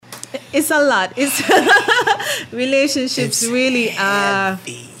It's a lot. It's relationships really are.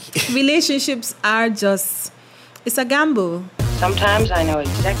 Relationships are just. It's a gamble. Sometimes I know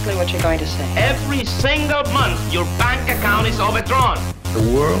exactly what you're going to say. Every single month, your bank account is overdrawn.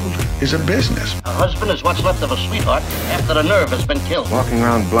 The world is a business. A husband is what's left of a sweetheart after the nerve has been killed. Walking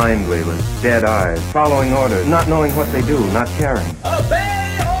around blindly with dead eyes, following orders, not knowing what they do, not caring.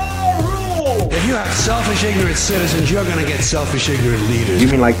 Obey all rules! If you have selfish, ignorant citizens, you're going to get selfish, ignorant leaders. You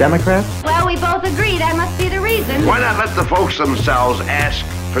mean like Democrats? Well, we both agree that must be the reason. Why not let the folks themselves ask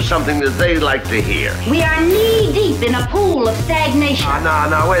for something that they like to hear? We are knee-deep in a pool of stagnation.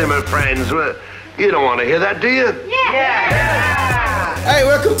 No, wait a minute, friends. You don't want to hear that, do you? Yeah. All right,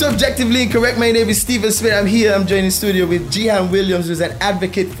 welcome to Objectively Incorrect. My name is Stephen Smith. I'm here. I'm joined in the studio with Jihan Williams, who's an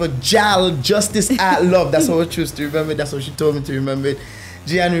advocate for JAL, Justice at Love. That's how I choose to remember it. That's what she told me to remember it.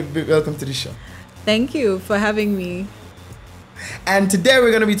 Jihan, welcome to the show. Thank you for having me. And today we're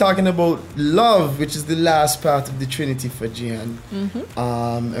going to be talking about love, which is the last part of the Trinity for Jihan.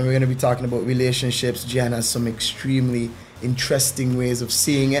 And we're going to be talking about relationships. Jihan has some extremely interesting ways of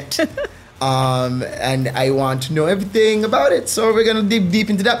seeing it. And I want to know everything about it. So we're going to dig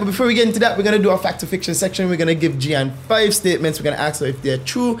deep into that. But before we get into that, we're going to do our fact or fiction section. We're going to give Jihan 5 statements. We're going to ask her if they're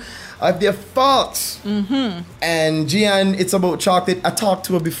true or if they're false. And Jihan, it's about chocolate. I talked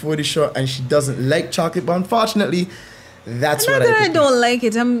to her before the show and she doesn't like chocolate. But unfortunately, that's Not what that I picked. don't like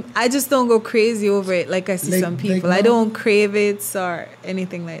it. I just don't go crazy over it like I see some people. no? I don't crave it or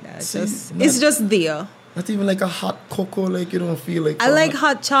anything like that. See, It's just there. Not even like a hot cocoa, like you don't feel like... I like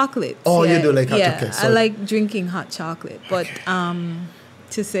hot chocolate. Oh, you do like hot chocolate. Yeah, So- I like drinking hot chocolate. But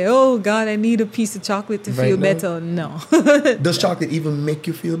to say, oh, God, I need a piece of chocolate to Right feel now? better, no. Does chocolate even make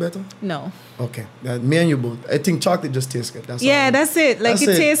you feel better? No. Okay. Me and you both. I think chocolate just tastes good. That's Yeah, all. that's it. Like, That's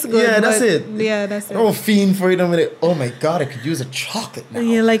it tastes good. Yeah, that's but- it. Yeah, that's it. Oh, fiend for it. I'm like, oh my God, I could use a chocolate now.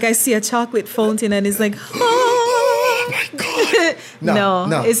 Yeah, like I see a chocolate fountain and it's like, oh my God.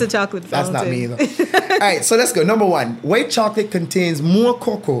 No, it's a chocolate That's fountain. not me either. All right, so let's go. Number 1, white chocolate contains more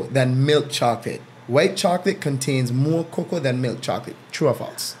cocoa than milk chocolate. White chocolate contains more cocoa than milk chocolate. True or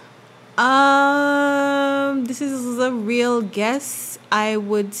false? This is a real guess. I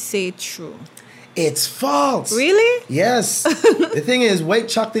would say true. It's false. Really? Yes. The thing is, white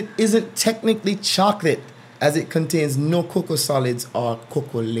chocolate isn't technically chocolate as it contains no cocoa solids or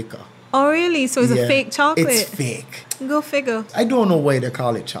cocoa liquor. Oh, really? So it's Yeah, a fake chocolate? It's fake. Go figure. I don't know why they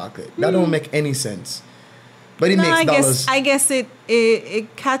call it chocolate. That don't make any sense. But it makes dollars. I guess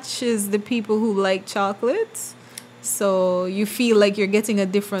it catches the people who like chocolates. So you feel like you're getting a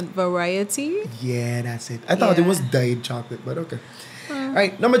different variety. Yeah, that's it. I thought it Yeah. was dyed chocolate, but okay. All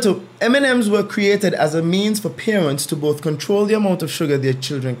right, number 2. M&Ms were created as a means for parents to both control the amount of sugar their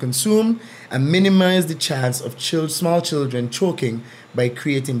children consume and minimize the chance of small children choking by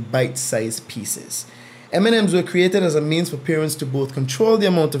creating bite-sized pieces. M&Ms were created as a means for parents to both control the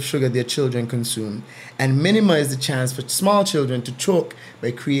amount of sugar their children consume and minimize the chance for small children to choke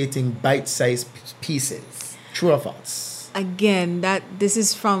by creating bite-sized pieces. True or false? Again, this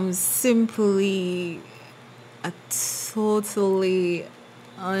is from simply a totally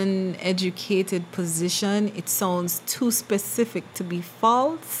uneducated position. It sounds too specific to be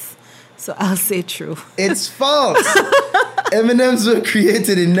false, so I'll say true. It's false. M&Ms were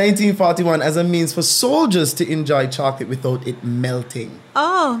created in 1941 as a means for soldiers to enjoy chocolate without it melting.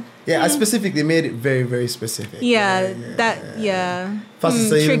 Oh. Yeah, I specifically made it very, very specific. Yeah. Fastest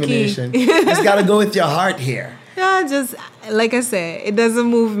Tricky. elimination. Just gotta go with your heart here. Yeah, just like I said, it doesn't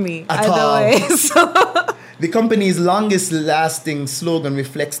move me At either all. way. So. The company's longest lasting slogan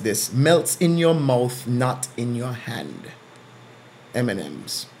reflects this: melts in your mouth, not in your hand.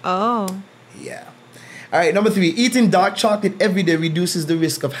 M&Ms. Oh. Yeah. All right, number 3. Eating dark chocolate every day reduces the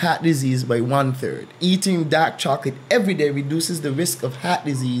risk of heart disease by 1/3. Eating dark chocolate every day reduces the risk of heart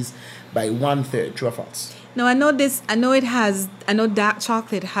disease by 1/3. True or false? No, I know this. I know dark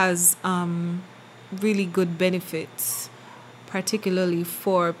chocolate has really good benefits, particularly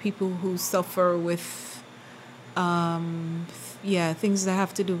for people who suffer with things that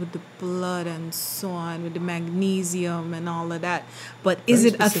have to do with the blood and so on, with the magnesium and all of that. But is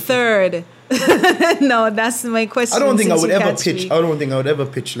it a third? No, that's my question. I don't think I since would you ever catch pitch. me. I don't think I would ever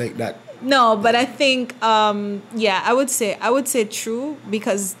pitch like that. No, but I think I would say true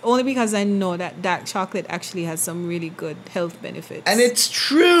because I know that dark chocolate actually has some really good health benefits. And it's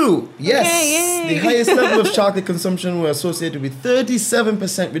true. Yes. Okay, yay. The highest level of chocolate consumption were associated with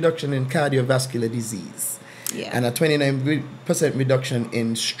 37% reduction in cardiovascular disease. Yeah. and a 29% reduction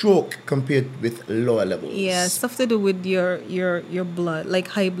in stroke compared with lower levels. Yeah, stuff to do with your blood, like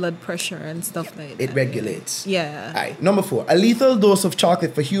high blood pressure and stuff like that. It regulates. Yeah. All right. Number 4. A lethal dose of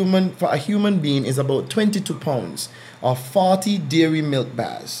chocolate for a human being is about 22 pounds or 40 dairy milk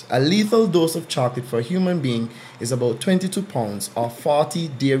bars. A lethal dose of chocolate for a human being is about 22 pounds or 40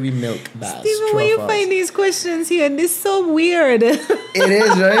 dairy milk bars. Stephen, where you find these questions here? This is so weird. It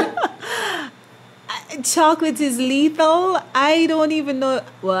is, right? Chocolate is lethal? I don't even know.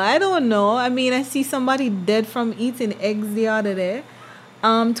 Well, I don't know. I mean, I see somebody dead from eating eggs the other day.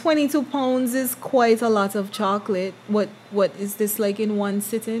 22 pounds is quite a lot of chocolate. What is this, like in one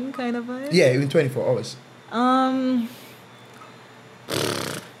sitting kind of vibe? Yeah, in 24 hours.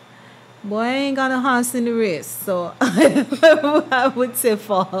 Boy, I ain't got a horse in the race, so I would say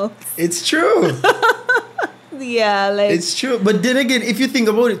false. It's true. Yeah, like it's true. But then again, if you think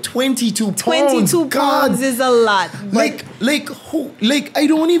about it, 22 pounds. 22 pounds is a lot. Like I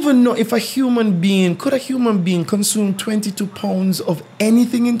don't even know if could a human being consume 22 pounds of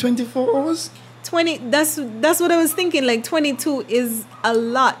anything in 24 hours? 20. That's what I was thinking. Like 22 is a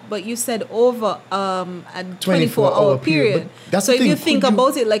lot, but you said over a 24-hour period. So if you think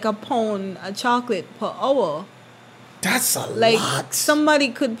about it, like a pound of chocolate per hour. That's a like lot. Somebody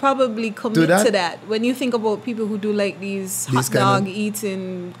could probably commit to that. When you think about people who do like these hot dog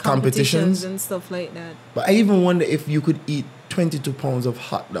eating competitions and stuff like that. But I even wonder if you could eat 22 pounds of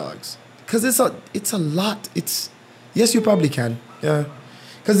hot dogs, because it's a lot. Yes, you probably can. Yeah,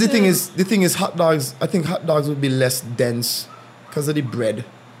 because the thing is hot dogs. I think hot dogs would be less dense because of the bread.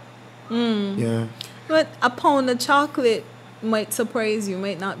 Yeah. But a pound of chocolate might surprise you.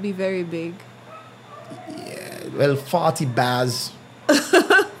 Might not be very big. Yeah, well, 40 bars.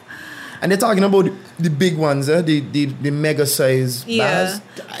 And they're talking about the big ones, the mega size bars.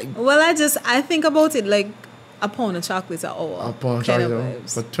 Well, I think about it like a pound of chocolate an hour. A pound of chocolate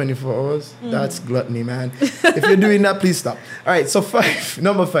for 24 hours? That's gluttony, man. If you're doing that, please stop. All right, so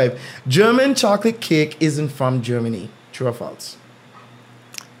number 5. German chocolate cake isn't from Germany. True or false?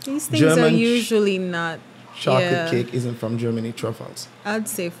 These things are usually not. Chocolate cake isn't from Germany. True or false? I'd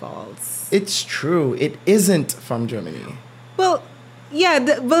say false. It's true. It isn't from Germany. Well, yeah,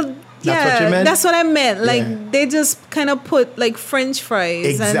 that's what you meant? That's what I meant. Like, they just kind of put, like, French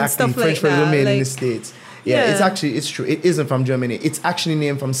fries and stuff like that. French fries were made in the States. Yeah, it's true. It isn't from Germany. It's actually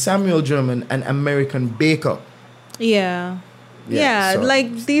named from Samuel German, an American baker. Yeah,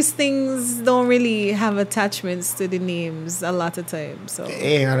 like these things don't really have attachments to the names a lot of times. So it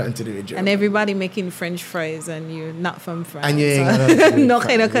ain't got nothing to do with German. And everybody making French fries and you're not from France. And you ain't got nothing to do with no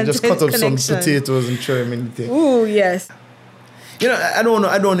kind of just cut up some potatoes and throw them in the thing. Ooh, yes. You know, I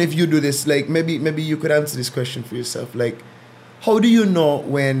don't know if you do this. Like, maybe you could answer this question for yourself. Like, how do you know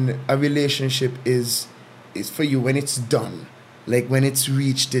when a relationship is for you, when it's done? Like, when it's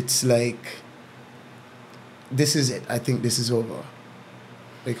reached, it's like, this is it. I think this is over.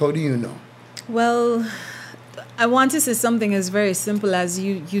 Like, how do you know? Well, I want to say something as very simple as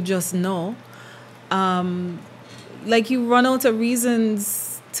you just know. Like, you run out of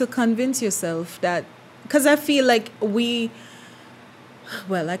reasons to convince yourself that, because I feel like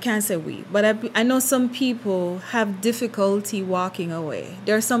I can't say we, but I know some people have difficulty walking away.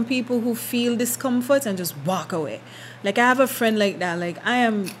 There are some people who feel discomfort and just walk away. Like, I have a friend like that. Like, I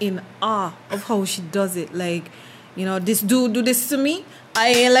am in awe of how she does it. Like, you know, this dude do this to me. I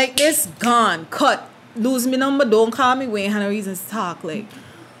ain't like this. Gone. Cut. Lose me number. Don't call me. We ain't have no reason to talk. Like,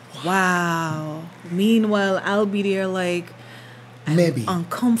 wow. Meanwhile, I'll be there like, maybe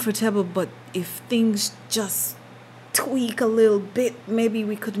uncomfortable, but if things just tweak a little bit, maybe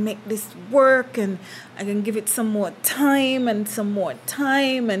we could make this work, and I can give it some more time and some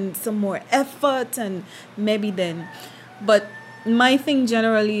more effort, and maybe then. But my thing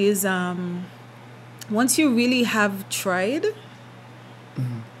generally is once you really have tried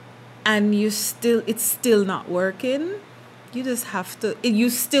and it's still not working, you just have to, you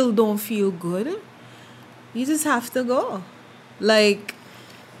still don't feel good, you just have to go. Like,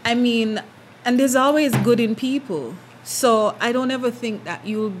 I mean, and there's always good in people. So I don't ever think that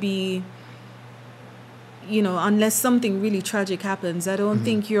you'll be, you know, unless something really tragic happens, I don't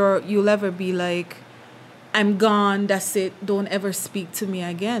think you'll ever be like, I'm gone, that's it, don't ever speak to me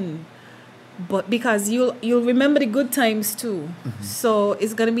again. But because you'll remember the good times too. So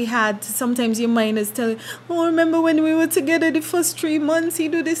it's going to be hard. Sometimes your mind is telling, oh, remember when we were together the first 3 months, he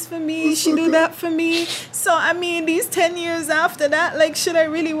do this for me, she do that for me. So, I mean, these 10 years after that, like, should I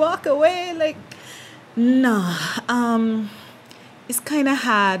really walk away? Like, no. It's kind of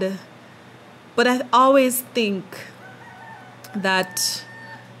hard. But I always think that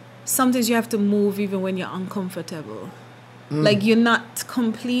sometimes you have to move even when you're uncomfortable. Like you're not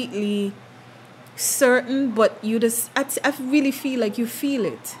completely certain, but you just, I really feel like you feel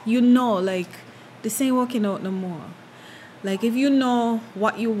it. You know, like this ain't working out no more. Like if you know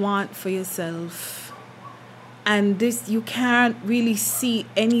what you want for yourself, and this, you can't really see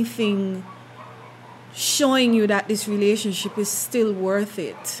anything showing you that this relationship is still worth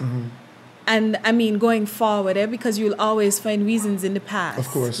it. And I mean, going forward, because you'll always find reasons in the past, of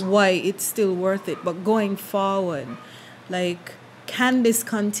course, why it's still worth it. But going forward, like, can this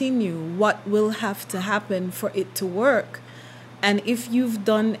continue? What will have to happen for it to work? And if you've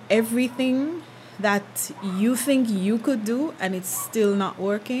done everything that you think you could do and it's still not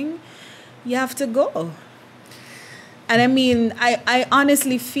working, you have to go. And I mean, I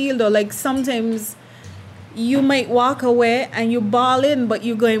honestly feel though, like sometimes you might walk away and you ball in, but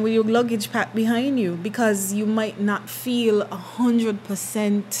you're going with your luggage packed behind you because you might not feel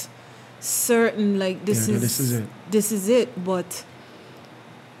 100% certain, like this is it. But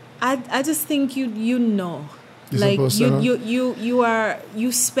I just think you know, like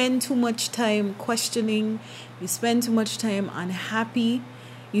you spend too much time questioning, you spend too much time unhappy,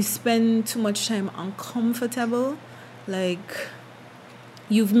 you spend too much time uncomfortable. Like,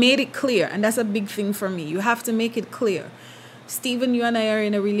 you've made it clear, and that's a big thing for me. You have to make it clear. Stephen, you and I are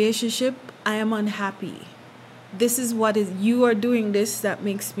in a relationship. I am unhappy. This is what is, you are doing this that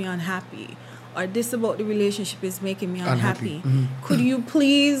makes me unhappy. Or this about the relationship is making me unhappy. Could you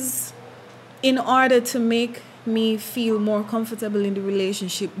please, in order to make me feel more comfortable in the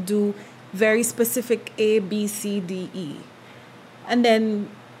relationship, do very specific A, B, C, D, E. And then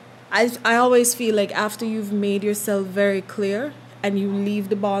I always feel like after you've made yourself very clear and you leave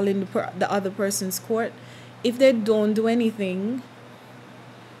the ball in the other person's court, if they don't do anything,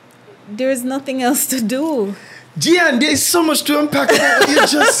 there's nothing else to do. Gian, there's so much to unpack about what you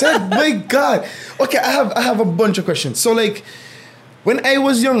just said. My God. Okay, I have a bunch of questions. So, like, when I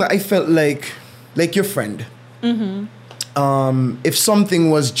was younger, I felt like your friend. If something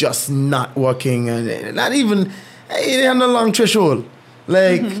was just not working and not even, it had a long threshold.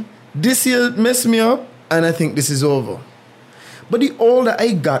 Like, this year messed me up, and I think this is over. But the older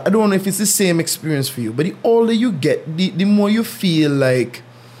I got, I don't know if it's the same experience for you, but the older you get, the more you feel like,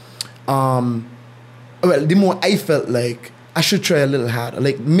 the more I felt like I should try a little harder.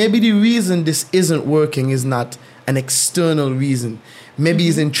 Like, maybe the reason this isn't working is not an external reason. Maybe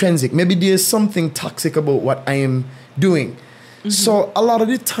it's intrinsic. Maybe there's something toxic about what I am doing. So a lot of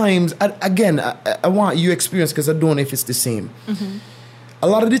the times, I want you experience, because I don't know if it's the same. A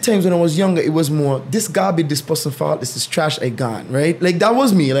lot of the times when I was younger, it was more, this garbage, this person fault, this is trash, I gone, right? Like, that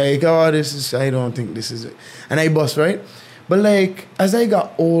was me. Like, I don't think this is it. And I bust, right? But, like, as I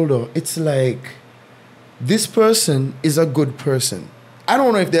got older, it's like, this person is a good person. I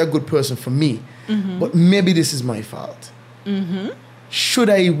don't know if they're a good person for me, but maybe this is my fault. Should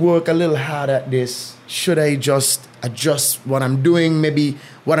I work a little hard at this? Should I just adjust what I'm doing? Maybe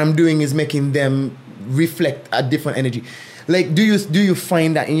what I'm doing is making them reflect a different energy. Like, do you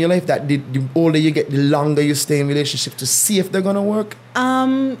find that in your life that the older you get, the longer you stay in relationship to see if they're gonna work?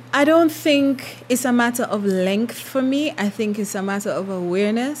 I don't think it's a matter of length for me. I think it's a matter of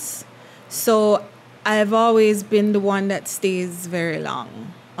awareness. So I've always been the one that stays very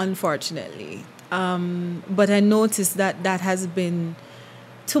long, unfortunately. But I noticed that has been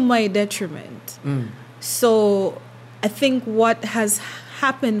to my detriment. So I think what has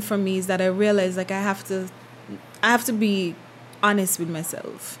happened for me is that I realized, like, I have to be honest with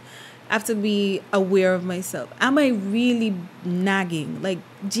myself. I have to be aware of myself. Am I really nagging? Like,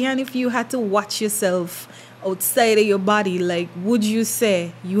 Gian, if you had to watch yourself outside of your body, like, would you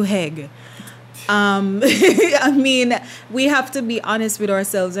say you heg? I mean, we have to be honest with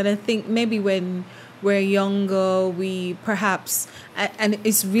ourselves. And I think maybe when we're younger, we perhaps, and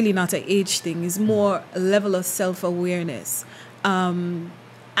it's really not an age thing, it's more a level of self-awareness. Am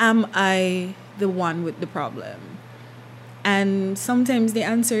I the one with the problem? And sometimes the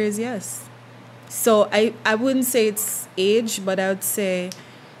answer is yes. So I wouldn't say it's age, but I would say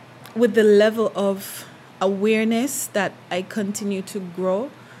with the level of awareness that I continue to grow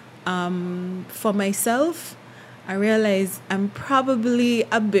for myself, I realize I'm probably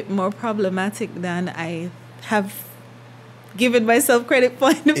a bit more problematic than I have given myself credit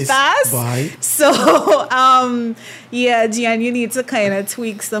for in the past. Right. So, yeah, Gian, you need to kind of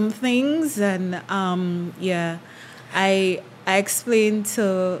tweak some things. And, I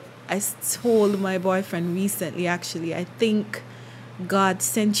told my boyfriend recently, actually, I think God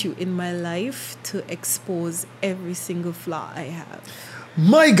sent you in my life to expose every single flaw I have.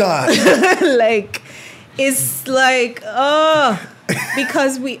 My God. Like, it's like, oh,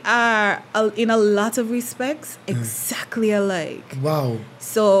 because we are, in a lot of respects, exactly alike. Wow.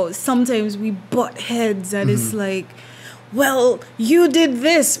 So sometimes we butt heads and it's like, well, you did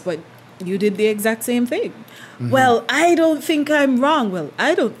this, but you did the exact same thing. Well, I don't think I'm wrong. Well,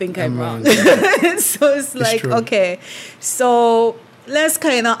 I don't think I'm wrong. So it's like, true. okay, so let's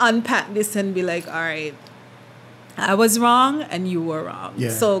kind of unpack this and be like, all right, I was wrong and you were wrong. Yeah.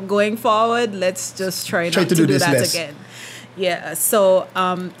 So going forward, let's just try not to do this that less. again. Yeah, so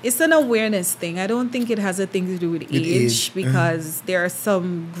it's an awareness thing. I don't think it has a thing to do with age because there are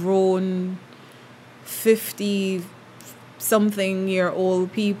some grown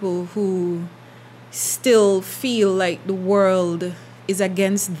 50-something-year-old people who still feel like the world is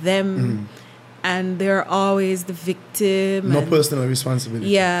against them and they're always the victim. No personal responsibility.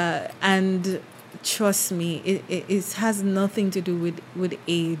 Yeah, and trust me, it has nothing to do with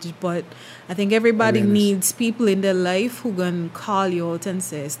age, but I think everybody needs people in their life who can call you out and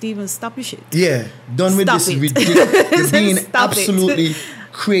say, Stephen, stop your shit. Yeah, done with Stop this it. ridiculous. You're being Stop it. absolutely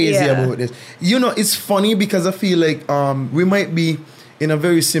crazy Yeah. about this. You know, it's funny because I feel like we might be in a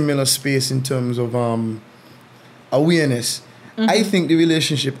very similar space in terms of awareness. I think the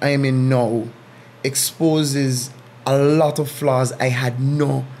relationship I am in now exposes a lot of flaws I had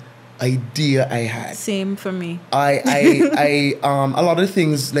no idea I had. Same for me. I a lot of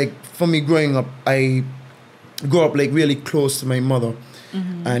things, like for me growing up, I grew up like really close to my mother.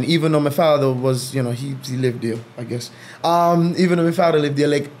 And even though my father was, you know, he lived there, I guess. Even though my father lived there,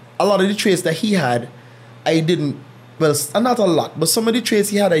 like a lot of the traits that he had, I didn't, well, not a lot, but some of the traits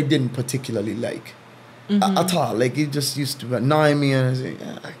he had I didn't particularly like at all. Like he just used to annoy me and I was like,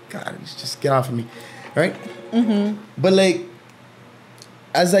 God, just get off of me, right? But like,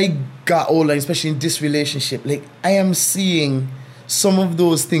 as I got older, especially in this relationship, like I am seeing some of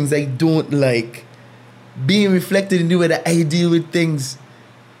those things I don't like being reflected in the way that I deal with things.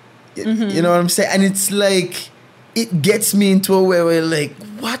 You know what I'm saying? And it's like, it gets me into a way where like,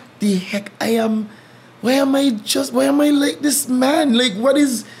 what the heck? Why am I like this man? Like what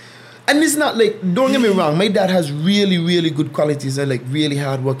is, and it's not like, don't get me wrong, my dad has really, really good qualities and like really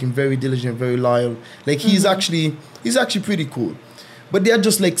hardworking, very diligent, very loyal. Like he's actually pretty cool. But there are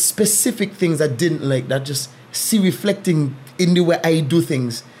just like specific things I didn't like that just see reflecting in the way I do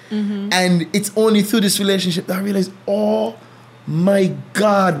things. And it's only through this relationship that I realized, oh my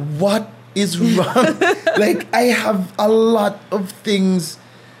God, what is wrong? Like I have a lot of things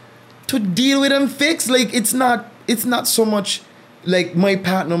to deal with and fix. Like it's not so much like my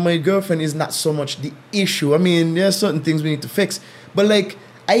partner, my girlfriend is not so much the issue. I mean, there are certain things we need to fix, but like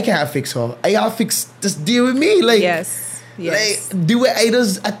I can't fix her. I gotta just deal with me. Like Yes. like the way I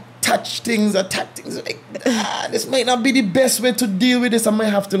just attack things like this might not be the best way to deal with this. I might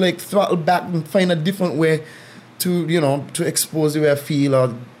have to like throttle back and find a different way to, you know, to expose the way I feel,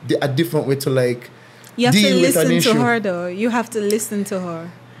 or a different way to like You have deal to with an listen issue. to her though. You have to listen to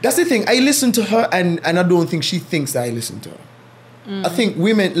her. That's the thing. I listen to her and I don't think she thinks that I listen to her. I think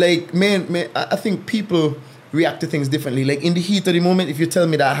women, like men, I think people react to things differently. Like in the heat of the moment, if you tell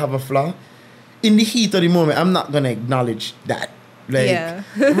me that I have a flaw, in the heat of the moment, I'm not gonna acknowledge that. Like Yeah.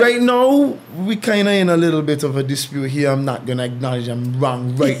 right now, we kind of in a little bit of a dispute here. I'm not gonna acknowledge I'm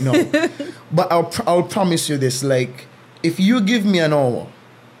wrong right now. But I'll promise you this: like, if you give me an hour,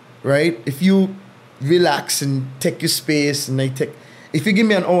 right? If you relax and take your space, and if you give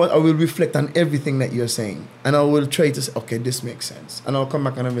me an hour, I will reflect on everything that you're saying, and I will try to say, okay, this makes sense, and I'll come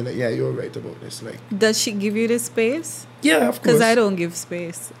back and I'll be like, yeah, you're right about this. Like, Does she give you the space? yeah, of course. Because I don't give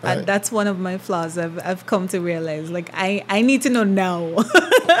space. Right. That's one of my flaws. I've come to realize. Like I need to know now.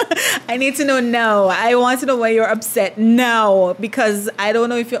 I need to know now. I want to know why you're upset now, because I don't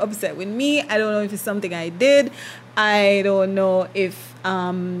know if you're upset with me. I don't know if it's something I did. I don't know if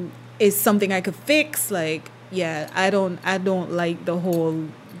it's something I could fix. Like, yeah, I don't like the whole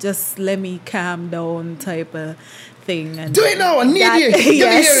just let me calm down type of thing. And do it now. I need you. Let me hear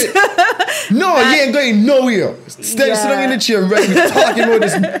it. No, you ain't going nowhere. Stay sitting in the chair, right? We're talking about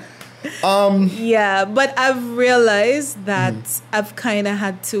this. Yeah, but I've realized that I've kind of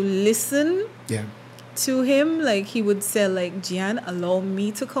had to listen Yeah. to him. Like he would say, like, Gian, allow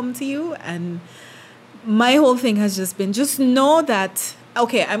me to come to you. And my whole thing has just been, just know that,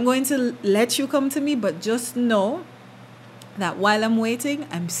 okay, I'm going to let you come to me, but just know that while I'm waiting,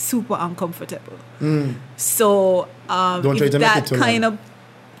 I'm super uncomfortable. So Don't try if to make it that too kind long. of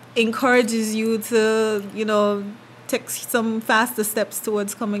encourages you to, you know, take some faster steps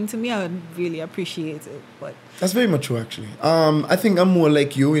towards coming to me, I would really appreciate it. But That's very much true, actually. I think I'm more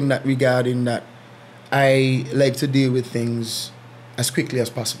like you in that regard, in that I like to deal with things as quickly as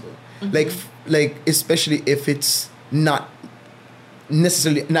possible. Like especially if it's not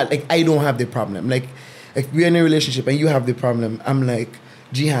necessarily not like I don't have the problem. Like we're in a relationship and you have the problem, I'm like,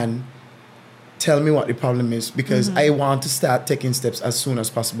 Jihan, tell me what the problem is, because I want to start taking steps as soon as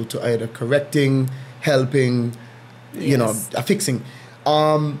possible to either correcting, helping, fixing.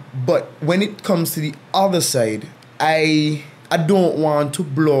 But when it comes to the other side, I don't want to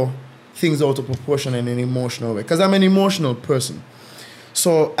blow things out of proportion in an emotional way, because I'm an emotional person.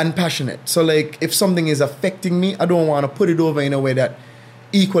 So, and passionate. So like if something is affecting me, I don't want to put it over in a way that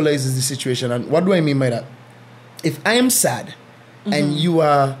equalizes the situation. And what do I mean by that? If I am sad and you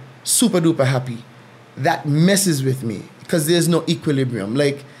are super duper happy, that messes with me because there's no equilibrium.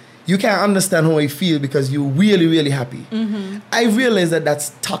 Like you can't understand how I feel because you're really, really happy. I realize that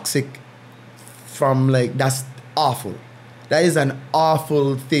that's toxic that's awful. That is an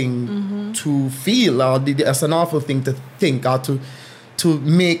awful thing to feel, or that's an awful thing to think, or to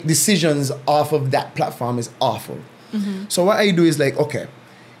make decisions off of that platform is awful. So what I do is like, okay,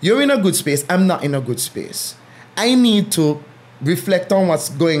 you're in a good space, I'm not in a good space. I need to reflect on what's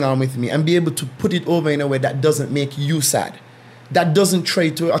going on with me and be able to put it over in a way that doesn't make you sad. That doesn't try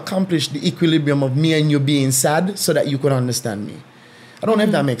to accomplish the equilibrium of me and you being sad so that you could understand me. I don't know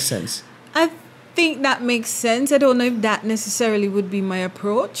if that makes sense. I think that makes sense. I don't know if that necessarily would be my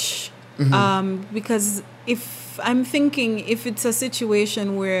approach. Because if I'm thinking, if it's a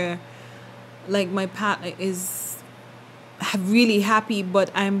situation where like my partner is really happy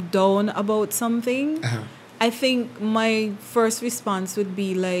but I'm down about something, I think my first response would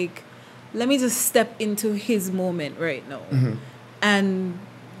be like, let me just step into his moment right now. And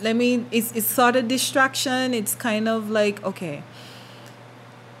it's sort of distraction. It's kind of like, okay,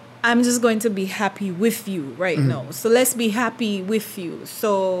 I'm just going to be happy with you right now. So let's be happy with you.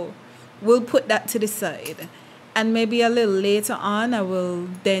 So we'll put that to the side. And maybe a little later on, I will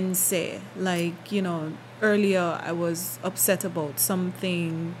then say, like, earlier I was upset about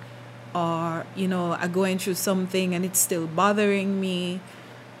something, or, I'm going through something and it's still bothering me.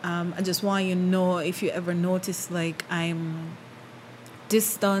 I just want you to know if you ever notice like I'm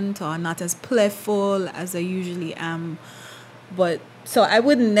distant or not as playful as I usually am. But so I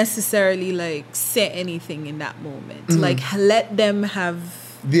wouldn't necessarily like say anything in that moment. Like let them have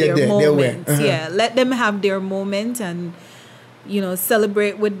their moment. Yeah, let them have their moment and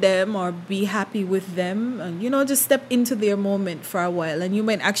celebrate with them or be happy with them, and just step into their moment for a while, and you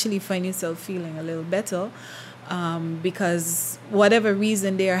might actually find yourself feeling a little better, because whatever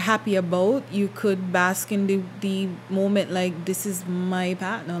reason they are happy about, you could bask in the moment like, this is my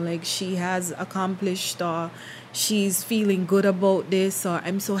partner, like she has accomplished, or she's feeling good about this, or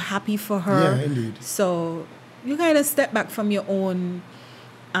I'm so happy for her. Yeah, indeed. So you kind of step back from your own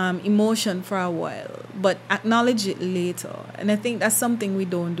emotion for a while, but acknowledge it later. And I think that's something we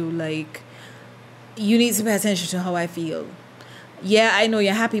don't do. Like, you need to pay attention to how I feel. Yeah, I know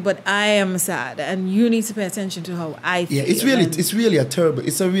you're happy, but I am sad, and you need to pay attention to how I feel. Yeah, it's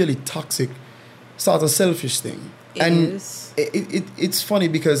a really toxic, sort of selfish thing. It's funny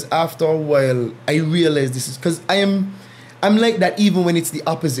because after a while I realized this is because I'm like that even when it's the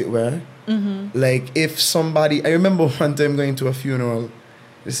opposite way. Like if somebody, I remember one time going to a funeral.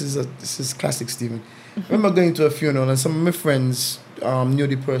 This is classic Stephen. I remember going to a funeral and some of my friends knew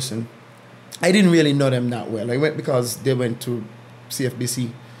the person. I didn't really know them that well. I went because they went to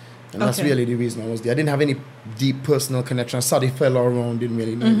CFBC, and that's really the reason I was there. I didn't have any deep personal connection. I saw the fellow around, didn't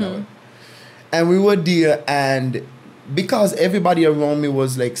really know him that well. And we were there, and because everybody around me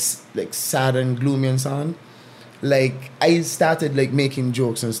was like sad and gloomy and so on, like I started like making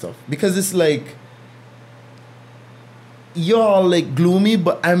jokes and stuff, because it's like, you're all like gloomy,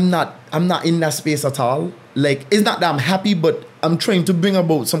 but I'm not in that space at all. Like, it's not that I'm happy, but I'm trying to bring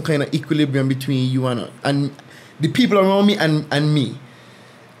about some kind of equilibrium between you and the people around me and me.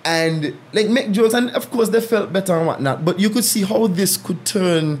 And like make jokes, and of course they felt better and whatnot, but you could see how this could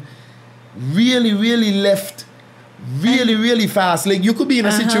turn really, really left really, really fast. Like you could be in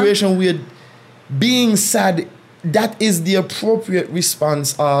a situation where being sad, that is the appropriate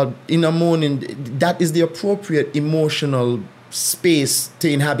response, in a moment, that is the appropriate emotional space to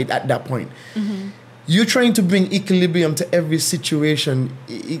inhabit at that point. You're trying to bring equilibrium to every situation.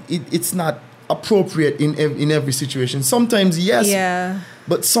 It's not appropriate in every situation. Sometimes yes,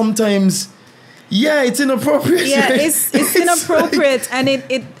 but sometimes it's inappropriate. Yeah, it's inappropriate, like, and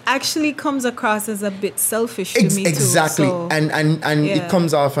it actually comes across as a bit selfish to me exactly. too. So, and it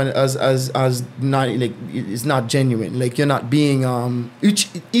comes off as not like, it's not genuine. Like you're not being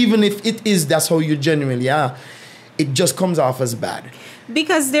even if it is, that's how you genuinely are. It just comes off as bad.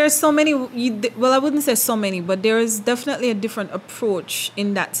 Because there's so many, I wouldn't say so many, but there is definitely a different approach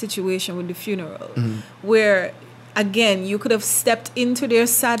in that situation with the funeral, where again, you could have stepped into their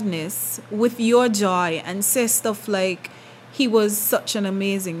sadness with your joy and say stuff like, he was such an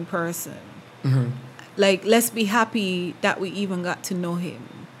amazing person. Like, let's be happy that we even got to know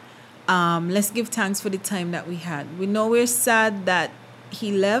him. Let's give thanks for the time that we had. We know we're sad that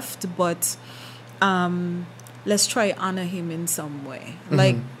he left, but let's try honor him in some way.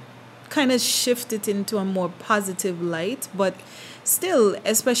 Like, kind of shift it into a more positive light, but still,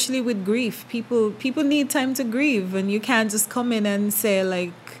 especially with grief, people need time to grieve, and you can't just come in and say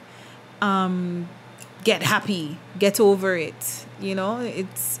like, get happy, get over it. You know,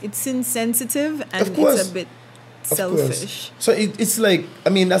 it's insensitive and it's a bit selfish. So it's like, I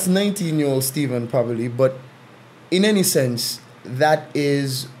mean, that's 19-year-old Stephen probably, but in any sense, that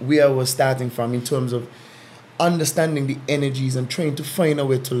is where we're starting from in terms of understanding the energies and trying to find a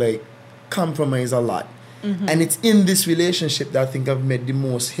way to like compromise a lot. And it's in this relationship that I think I've made the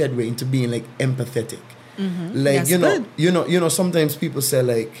most headway into being like empathetic. Like, that's you know, sometimes people say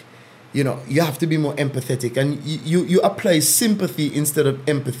like, you know, you have to be more empathetic, and you apply sympathy instead of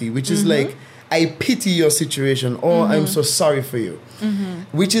empathy, which is like, I pity your situation, or I'm so sorry for you,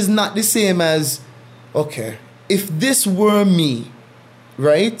 which is not the same as, okay, if this were me,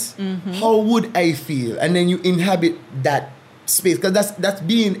 right, how would I feel? And then you inhabit that space, because that's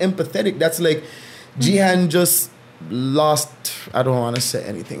being empathetic. That's like, Jihan just lost, I don't want to say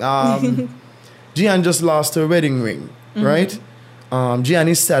anything. Jihan just lost her wedding ring, right? Jihan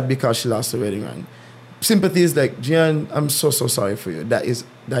is sad because she lost her wedding ring. Sympathy is like, Jihan, I'm so sorry for you. That is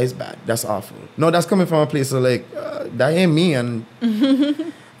bad. That's awful. No, that's coming from a place of like, that ain't me, and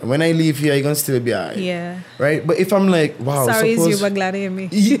when I leave here, you're going to still be alright. Yeah. Right? But if I'm like, wow, sorry, suppose... you were glad to hear me.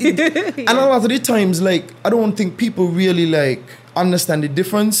 And a lot of the times, like, I don't think people really like understand the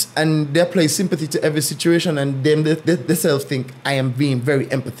difference, and they apply sympathy to every situation, and then they themselves think, I am being very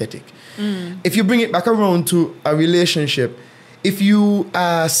empathetic. If you bring it back around to a relationship, if you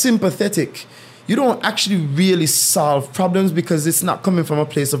are sympathetic, you don't actually really solve problems, because it's not coming from a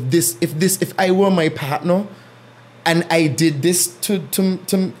place of this. If I were my partner and I did this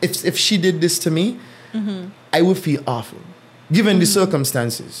if she did this to me, I would feel awful, given the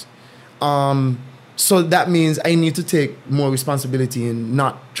circumstances. So that means I need to take more responsibility in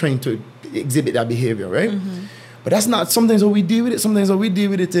not trying to exhibit that behavior, right? But that's not sometimes how we deal with it. Sometimes how we deal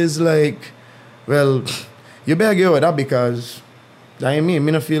with it is like, well, you better get over that, because I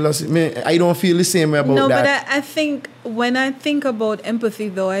don't feel the same way about that. No, but I think when I think about empathy,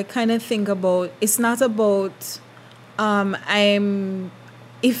 though, I kind of think about, it's not about,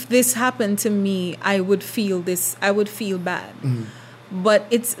 if this happened to me, I would feel bad. But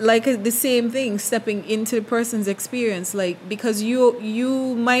it's like the same thing, stepping into the person's experience, like, because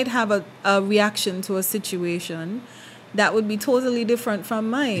you might have a reaction to a situation that would be totally different from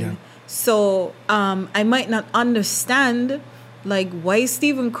mine. Yeah. So I might not understand, like, why is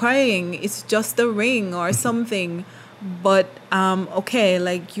Stephen crying? It's just a ring or something. But okay,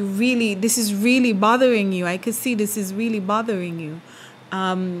 like, this is really bothering you. I could see this is really bothering you.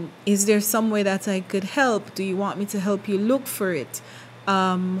 Is there some way that I could help? Do you want me to help you look for it?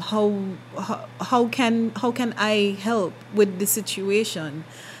 How can I help with the situation?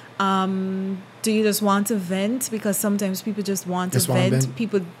 Do you just want to vent? Because sometimes people just want to vent.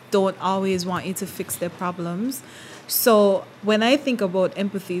 People don't always want you to fix their problems. So when I think about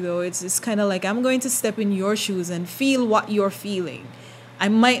empathy, though, it's kind of like, I'm going to step in your shoes and feel what you're feeling. I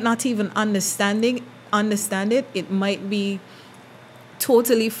might not even understand it. It might be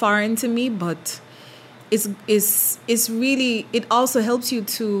totally foreign to me, but it's really, it also helps you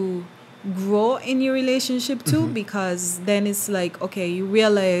to grow in your relationship too, because then it's like, okay, you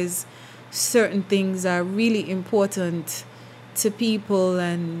realize certain things are really important to people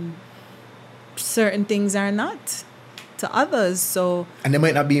and certain things are not to others. So, and they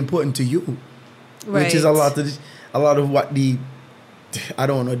might not be important to you, right? Which is a lot of what the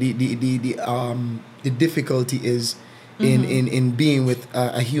difficulty is in being with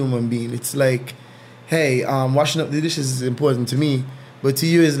a human being. It's like, hey, washing up the dishes is important to me, but to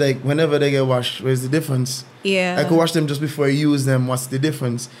you is like, whenever they get washed, where's the difference? Yeah, I could wash them just before I use them. What's the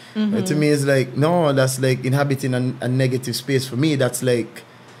difference? But to me, it's like, no, that's like inhabiting a negative space for me. That's like,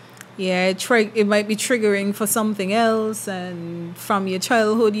 yeah, it might be triggering for something else. And from your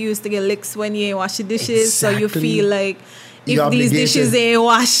childhood, you used to get licks when you wash the dishes, exactly. So you feel like, if these dishes ain't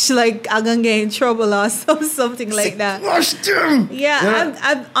washed, like, I'm gonna get in trouble or something like that. Wash them! Yeah.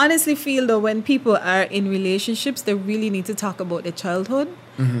 I honestly feel, though, when people are in relationships, they really need to talk about their childhood.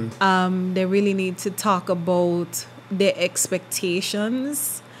 They really need to talk about their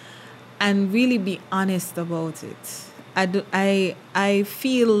expectations and really be honest about it. I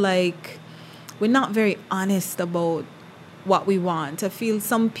feel like we're not very honest about what we want. I feel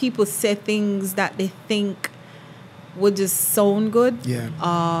some people say things that they think would just sound good. Yeah.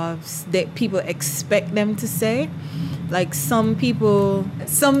 That people expect them to say. Like some people,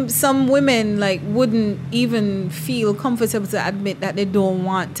 some women like wouldn't even feel comfortable to admit that they don't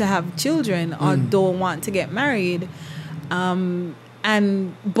want to have children or don't want to get married.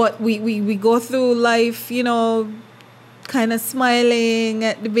 But we go through life, you know, kind of smiling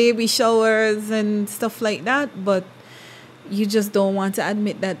at the baby showers and stuff like that, but you just don't want to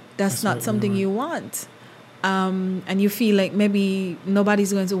admit that that's not something you want. And you feel like maybe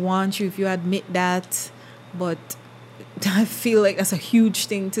nobody's going to want you if you admit that, but I feel like that's a huge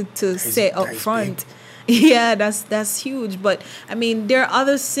thing to say up front. Yeah, that's huge. But I mean, there are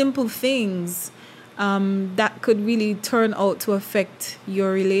other simple things that could really turn out to affect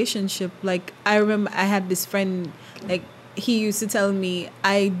your relationship. Like I remember I had this friend, like he used to tell me,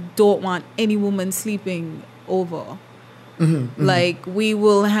 I don't want any woman sleeping over. Like we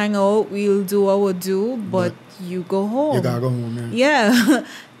will hang out, we'll do our do, but you go home. You gotta go home, yeah.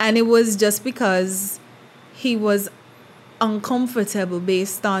 And it was just because he was uncomfortable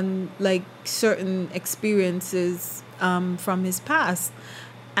based on like certain experiences from his past.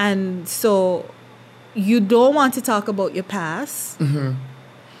 And so you don't want to talk about your past,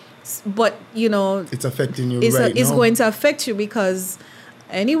 but you know it's affecting you it's going to affect you, because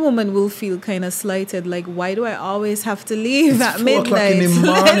any woman will feel kind of slighted. Like, why do I always have to leave at midnight? In the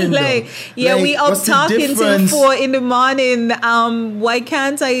morning, like, yeah, we up talking till 4 a.m. Why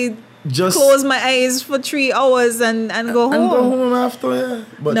can't I just close my eyes for 3 hours and go home? And go home after, yeah.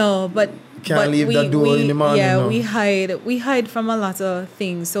 But can't leave that door in the morning. Yeah, no. we hide from a lot of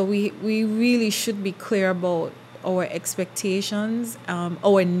things. So we really should be clear about our expectations,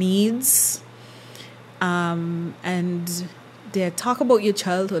 our needs, and talk about your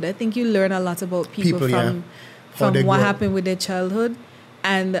childhood. I think you learn a lot about people from what happened with their childhood.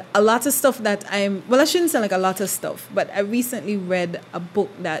 And a lot of stuff that I shouldn't say like a lot of stuff, but I recently read a book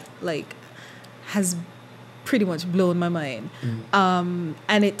that like has pretty much blown my mind. And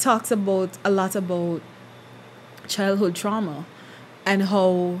it talks about a lot about childhood trauma and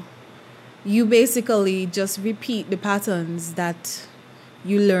how you basically just repeat the patterns that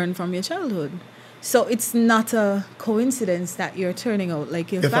you learn from your childhood. So it's not a coincidence that you're turning out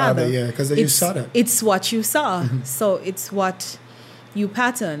like your father. Yeah, because you saw that. It's what you saw. So it's what you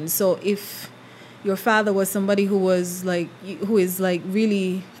pattern. So if your father was somebody who is like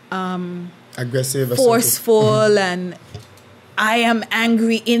really aggressive, forceful, and I am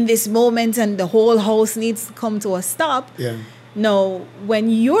angry in this moment and the whole house needs to come to a stop. Yeah. No, when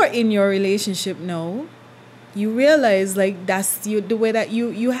you're in your relationship now, you realize like that's the way that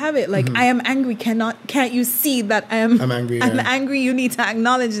you have it. Like I am angry. Can't you see that I'm angry? I'm angry. You need to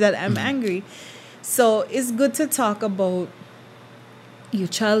acknowledge that I'm angry. So it's good to talk about your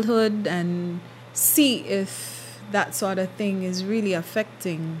childhood and see if that sort of thing is really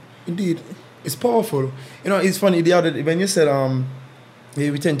affecting. Indeed, it's powerful. You know, it's funny. The other day, when you said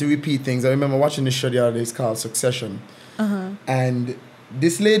we tend to repeat things. I remember watching this show the other day. It's called Succession, and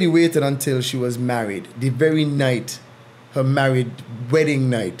this lady waited until she was married, the very night, her wedding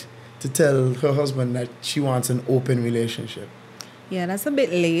night, to tell her husband that she wants an open relationship. Yeah, that's a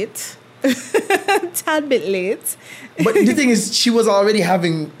bit late. Tad bit late. But the thing is, she was already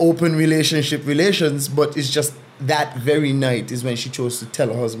having open relations, but it's just that very night is when she chose to tell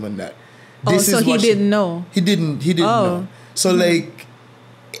her husband that. He didn't know. He didn't know. So like,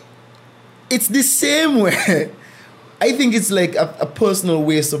 it's the same way. I think it's like a personal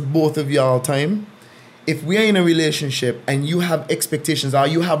waste of both of y'all time. If we are in a relationship and you have expectations or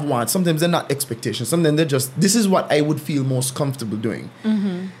you have wants, sometimes they're not expectations. Sometimes they're just, this is what I would feel most comfortable doing.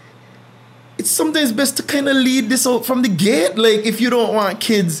 It's sometimes best to kind of lead this out from the gate. Like, if you don't want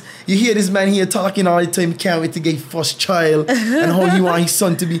kids, you hear this man here talking all the time, can't wait to get first child and how you want his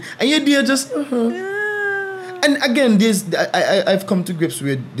son to be. And you're there just, And again, I've come to grips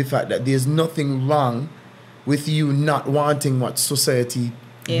with the fact that there's nothing wrong with you not wanting what society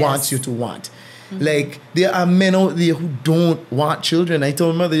wants you to want. Like, there are men out there who don't want children. I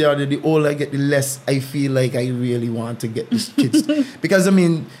told my mother the other day, the older I get, the less I feel like I really want to get these kids. Because, I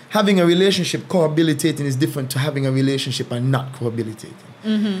mean, having a relationship, cohabitating is different to having a relationship and not cohabitating.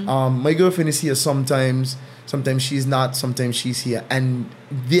 My girlfriend is here sometimes she's not, sometimes she's here. And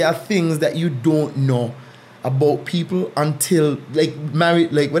there are things that you don't know about people until, like,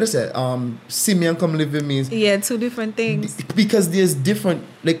 married, like, what is that? See me and come live with me. Yeah, two different things. Because there's different,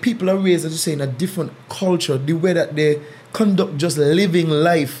 like, people are raised, as you say, in a different culture. The way that they conduct just living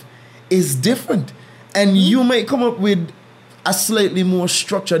life is different. And you might come up with a slightly more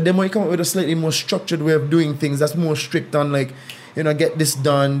structured. They might come up with a slightly more structured way of doing things that's more strict on like, you know, get this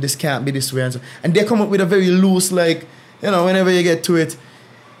done, this can't be this way, and they come up with a very loose, like, you know, whenever you get to it.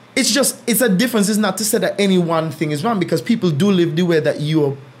 It's a difference. It's not to say that any one thing is wrong, because people do live the way that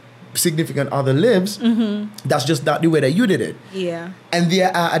your significant other lives. That's just not the way that you did it. Yeah. And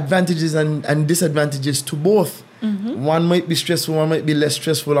there are advantages and disadvantages to both. One might be stressful, one might be less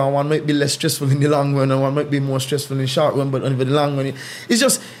stressful, and one might be less stressful in the long run, and one might be more stressful in the short run, but over the long run, it's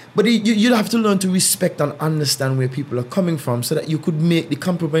just, but you have to learn to respect and understand where people are coming from so that you could make the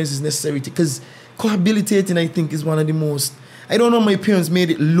compromises necessary, because cohabitating, I think, is one of the most, I don't know, my parents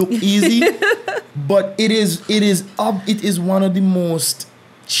made it look easy, but it is one of the most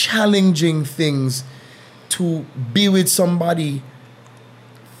challenging things to be with somebody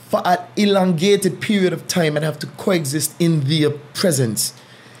for an elongated period of time and have to coexist in their presence.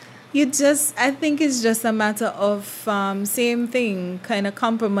 I think it's just a matter of same thing, kind of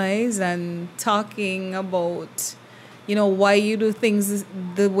compromise and talking about, you know, why you do things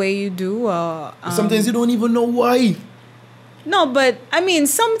the way you do. Or sometimes you don't even know why. No, but I mean,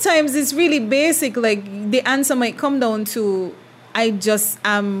 sometimes it's really basic. Like the answer might come down to, I just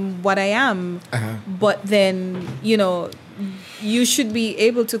am what I am. But then, you know, you should be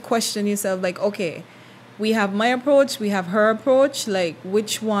able to question yourself, like, okay, we have my approach, we have her approach, like,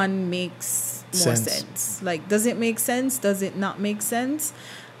 which one makes more sense? Like, does it make sense? Does it not make sense?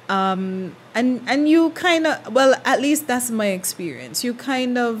 And you kind of, well, at least that's my experience. You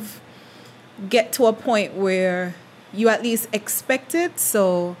kind of get to a point where you at least expect it,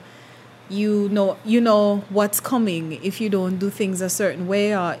 so you know what's coming if you don't do things a certain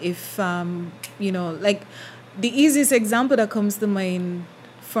way, or if, you know, like, the easiest example that comes to mind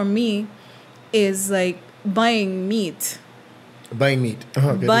for me is like buying meat.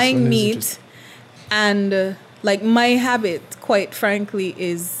 Okay, buying meat, and like my habit, quite frankly,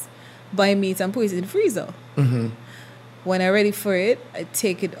 is buy meat and put it in the freezer. When I'm ready for it, I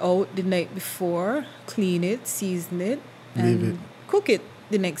take it out the night before, clean it, season it, and cook it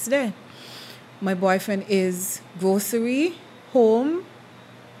the next day. My boyfriend is grocery, home,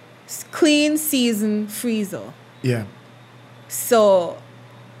 clean, season, freezer. Yeah. So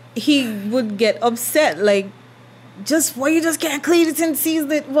he would get upset, like, why you just can't clean it and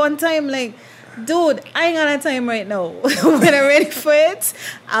season it one time? Like, dude, I ain't got time right now. When I'm ready for it,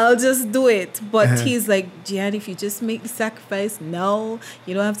 I'll just do it. But he's like, Gian, if you just make the sacrifice now,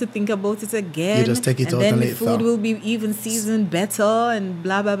 you don't have to think about it again. You just take it out then and the let it food thaw. will be even seasoned better and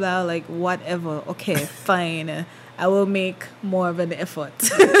blah, blah, blah. Like, whatever. Okay, fine. I will make more of an effort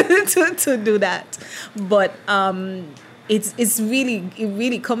to do that. But it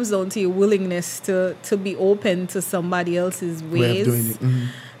really comes down to your willingness to be open to somebody else's ways. Way of doing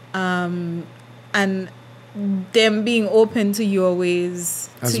it. And them being open to your ways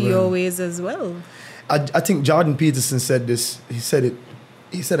as well. I think Jordan Peterson said this. He said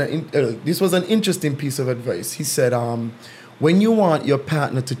this was an interesting piece of advice. He said, when you want your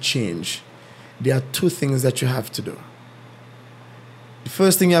partner to change, there are two things that you have to do. The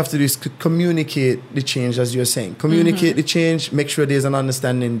first thing you have to do is communicate the change, as you're saying. Communicate the change, make sure there's an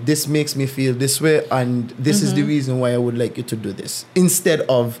understanding. This makes me feel this way, and this is the reason why I would like you to do this, instead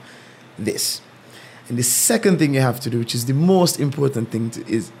of this. And the second thing you have to do, which is the most important thing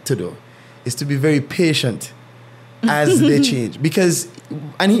to do, is to be very patient as they change. Because,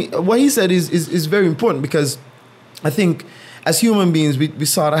 what he said is very important, because I think as human beings, we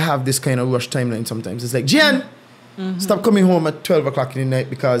sort of have this kind of rush timeline sometimes. It's like, Gian, stop coming home at 12 o'clock in the night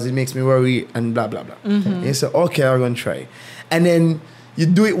because it makes me worry and blah, blah, blah. And you say, okay, I'm going to try. And then you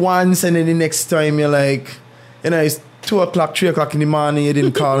do it once, and then the next time you're like, you know, it's 2 o'clock, 3 o'clock in the morning, you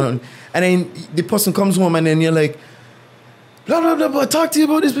didn't call on. And then the person comes home, and then you're like, blah, blah, blah, blah, talk to you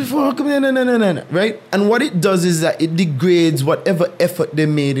about this before, come here, no, right? And what it does is that it degrades whatever effort they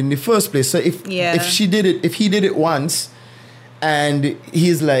made in the first place. So if he did it once, and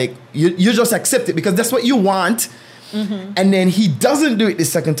he's like, you just accept it because that's what you want. And then he doesn't do it the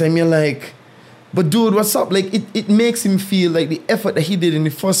second time. You're like, but dude, what's up? Like, it makes him feel like the effort that he did in the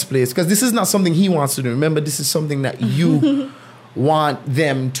first place, because this is not something he wants to do. Remember, this is something that you want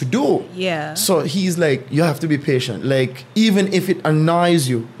them to do. Yeah. So he's like, you have to be patient. Like, even if it annoys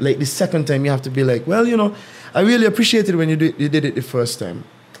you, like the second time, you have to be like, well, you know, I really appreciated when you did it the first time.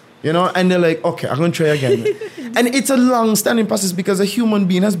 You know, and they're like, okay, I'm going to try again. And it's a long-standing process, because a human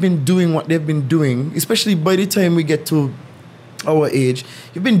being has been doing what they've been doing, especially by the time we get to our age.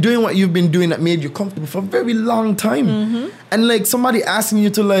 You've been doing what you've been doing that made you comfortable for a very long time. And like somebody asking you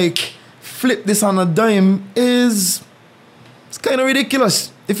to like flip this on a dime it's kind of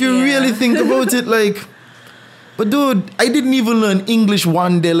ridiculous. If you really think about it, like, But dude, I didn't even learn English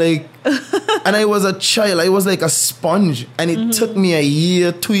one day, like, and I was a child. I was like a sponge, and it took me a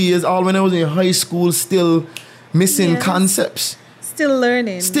year, 2 years, all when I was in high school, still missing concepts. Still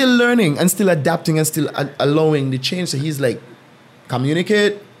learning, and still adapting, and still allowing the change. So he's like,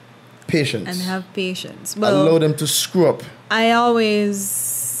 communicate, patience, and have patience. Well, allow them to screw up. I've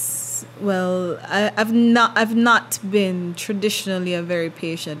not been traditionally a very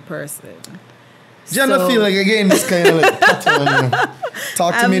patient person. I feel like again this kind of like pattern.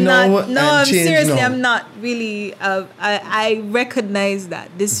 Talk to me now. No, seriously, now. I'm not really. I recognize that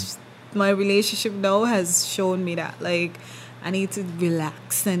my relationship now has shown me that like I need to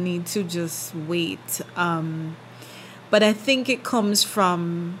relax. I need to just wait. But I think it comes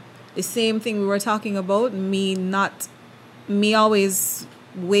from the same thing we were talking about. Me always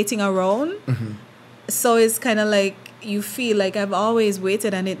waiting around. So it's kind of like you feel like I've always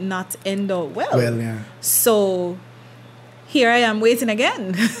waited and it not end out well. Well, yeah. So here I am waiting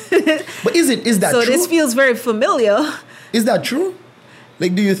again. But is that so true? This feels very familiar. Is that true?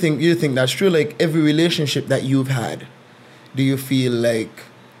 Like, do you think that's true? Like, every relationship that you've had, do you feel like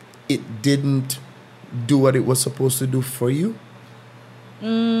it didn't do what it was supposed to do for you?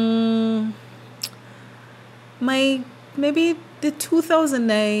 Maybe the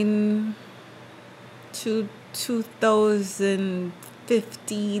 2009 to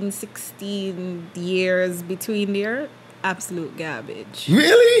 2015, 16 years between there, absolute garbage.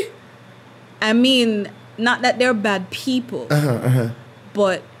 Really? I mean, not that they're bad people,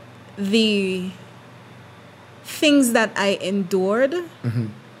 but the things that I endured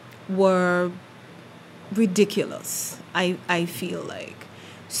were ridiculous, I feel like.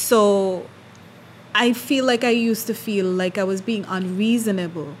 So I feel like I used to feel like I was being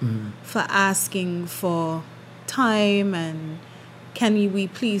unreasonable for asking for time and can we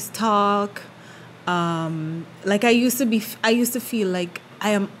please talk. Like I used to feel like I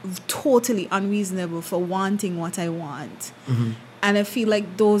am totally unreasonable for wanting what I want. And I feel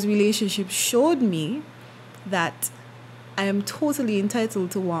like those relationships showed me that I am totally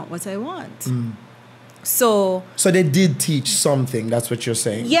entitled to want what I want. So they did teach something, that's what you're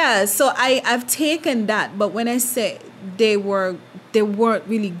saying? Yeah, so I've taken that, but when I say they weren't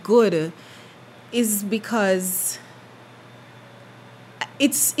really good, is because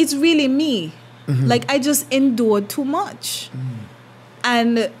it's really me. Like I just endured too much.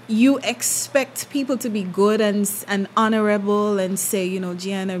 And you expect people to be good and honorable and say,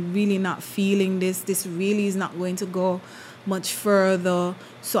 Gianna, really not feeling this. This really is not going to go much further.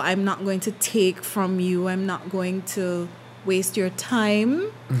 So I'm not going to take from you. I'm not going to waste your time.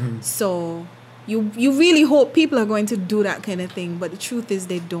 So you really hope people are going to do that kind of thing. But the truth is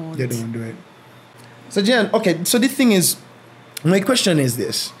they don't. They don't do it. So Gian, okay, so the thing is, my question is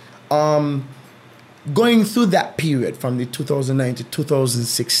this. Going through that period from the 2009 to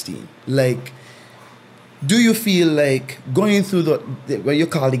 2016, like, do you feel like going through the what you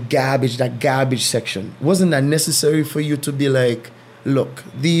call that garbage section, wasn't that necessary for you to be like, look,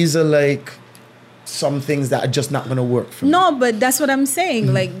 these are like some things that are just not going to work for me? No, but that's what I'm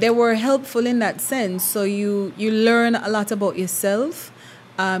saying. Like, they were helpful in that sense. So you learn a lot about yourself.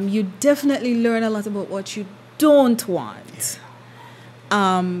 You definitely learn a lot about what you don't want.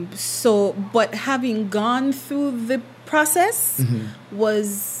 But having gone through the process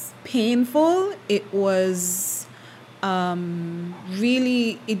was painful. It was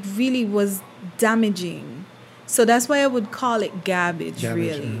really was damaging. So that's why I would call it garbage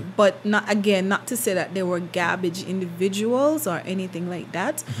really. Yeah. But not to say that they were garbage individuals or anything like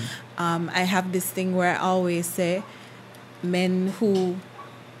that. I have this thing where I always say men who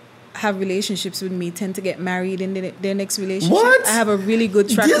have relationships with me tend to get married in their next relationship. What? I have a really good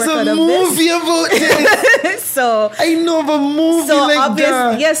track record of this. There's a movie about this. So I know of a movie like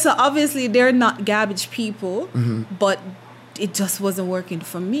that. Yes, so obviously they're not garbage people, but it just wasn't working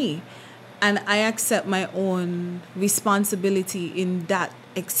for me. And I accept my own responsibility in that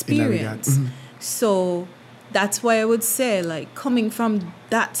experience. So that's why I would say, like, coming from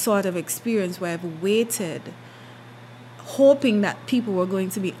that sort of experience where I've waited, hoping that people were going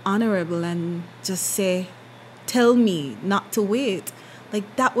to be honorable and just say, tell me not to wait.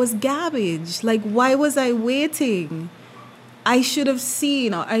 Like, that was garbage. Like, why was I waiting? I should have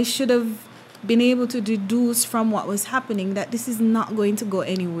seen, or I should have been able to deduce from what was happening that this is not going to go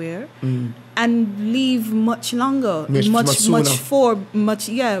anywhere and leave much longer, much sooner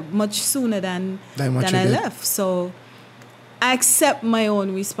than I left. So I accept my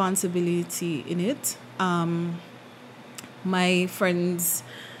own responsibility in it. My friends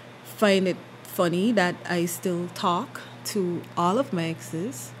find it funny that I still talk to all of my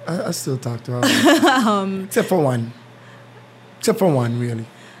exes. I still talk to all of them. Except for one. Except for one, really.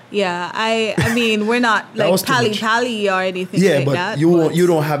 Yeah, I mean, we're not like pally or anything like that. Yeah, but you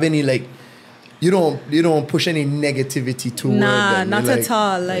don't have any like, you don't push any negativity toward them. Not at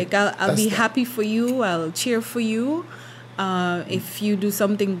all. Like I'll be happy for you. I'll cheer for you. If you do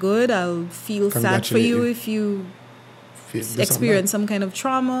something good, I'll feel sad for you if you experience some kind of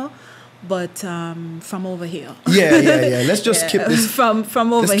trauma. But from over here. Yeah. Let's just keep this from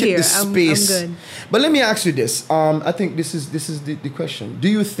over here. I'm good. But let me ask you this. I think this is the question. Do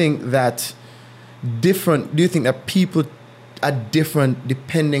you think that people are different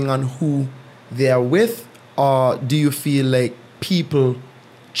depending on who they are with, or do you feel like people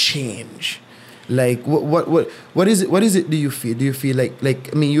change? Like what is it do you feel? Do you feel like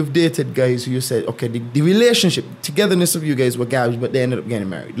I mean, you've dated guys who you said, okay, the relationship, togetherness of you guys were garbage, but they ended up getting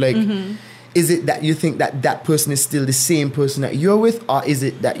married. Like, is it that you think that person is still the same person that you're with, or is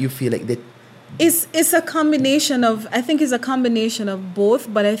it that you feel like that? It's a combination of, I think it's a combination of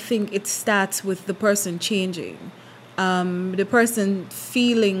both, but I think it starts with the person changing. The person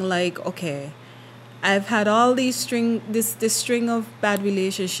feeling like, okay, I've had all this string of bad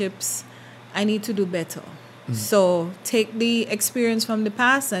relationships. I need to do better. So take the experience from the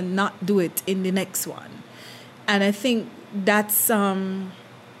past and not do it in the next one. And I think that's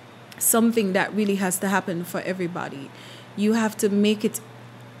something that really has to happen for everybody. You have to make it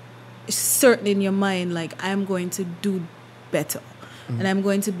certain in your mind, like, I'm going to do better and I'm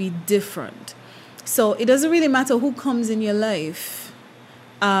going to be different. So it doesn't really matter who comes in your life.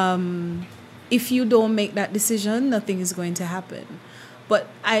 If you don't make that decision, nothing is going to happen. But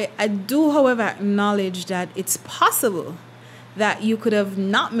I do, however, acknowledge that it's possible that you could have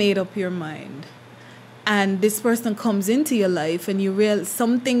not made up your mind. And this person comes into your life and you realize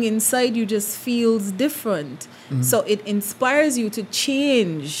something inside you just feels different. So it inspires you to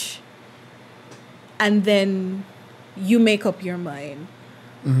change. And then you make up your mind.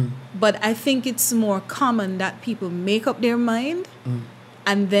 But I think it's more common that people make up their mind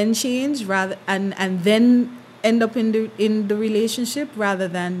and then change and then end up in the relationship rather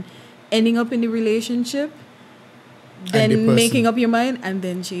than ending up in the relationship, then making up your mind and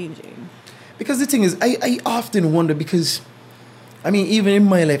then changing. Because the thing is, I often wonder, because I mean, even in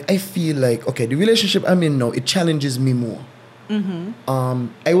my life, I feel like, okay, the relationship I'm in now, it challenges me more.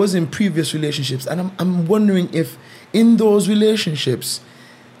 I was in previous relationships, and I'm wondering if in those relationships,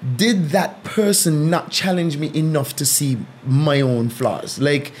 did that person not challenge me enough to see my own flaws?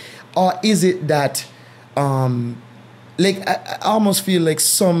 Like, or is it that like I almost feel like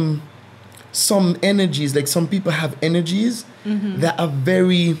some energies, like some people have energies that are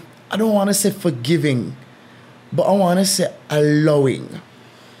very, I don't want to say forgiving, but I want to say allowing.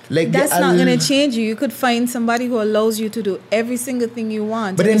 Like that's not going to change you. You could find somebody who allows you to do every single thing you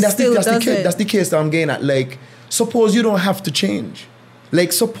want. But then that's the case that I'm getting at. Like, suppose you don't have to change.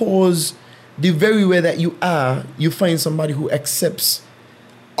 Like, suppose the very way that you are, you find somebody who accepts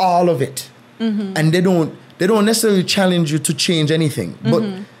all of it. And they don't necessarily challenge you to change anything. But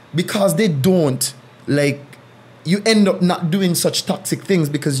because they don't, like, you end up not doing such toxic things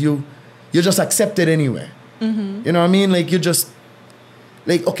because you're just accepted anyway. You know what I mean? Like, you're just,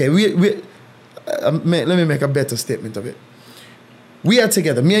 like, okay, let me make a better statement of it. We are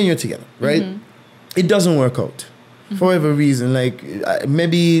together, me and you are together, right? It doesn't work out for whatever reason. Like,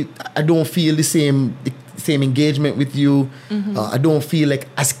 maybe I don't feel the same engagement with you. I don't feel like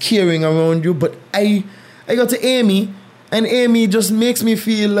as caring around you. But I got to Amy, and Amy just makes me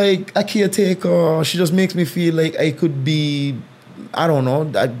feel like a caretaker. She just makes me feel like I could be, I don't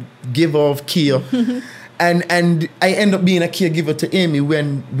know, a giver of care. And I end up being a caregiver to Amy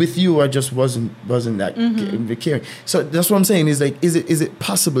when with you I just wasn't that caring. So that's what I'm saying is like, is it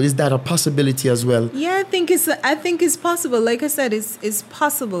possible? Is that a possibility as well? Yeah, I think it's possible. Like I said, it's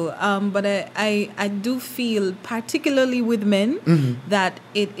possible. But I do feel, particularly with men, that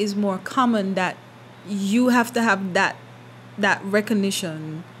it is more common that you have to have that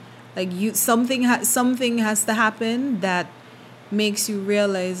recognition. Like, something has to happen that makes you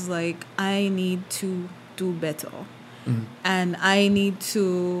realize, like, I need to do better, and I need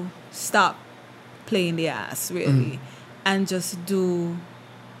to stop playing the ass, really, and just do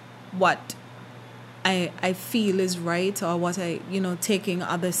what I feel is right, or what taking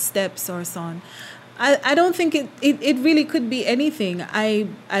other steps or so on. I don't think it really could be anything. I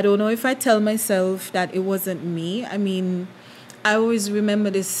don't know if I tell myself that it wasn't me. I mean, I always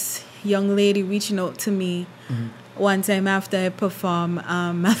remember this young lady reaching out to me one time after I performed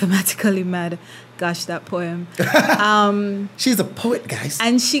Mathematically Mad. Gosh, that poem. She's a poet, guys.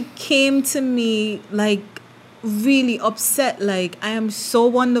 And she came to me like really upset, like, I am so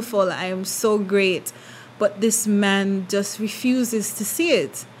wonderful, I am so great, but this man just refuses to see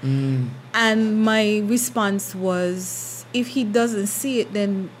it. And my response was, if he doesn't see it,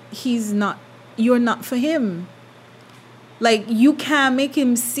 then you're not for him. Like, you can't make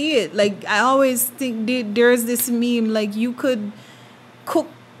him see it. Like, I always think there's this meme, like, you could cook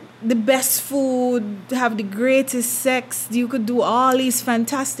the best food, have the greatest sex, you could do all these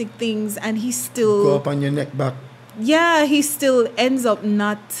fantastic things, and he still go up on your neck back. Yeah, he still ends up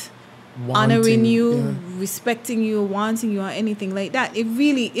not honoring you, respecting you, wanting you, or anything like that. It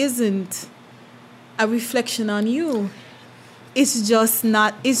really isn't a reflection on you. It's just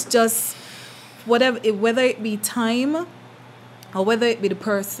whether it be time or whether it be the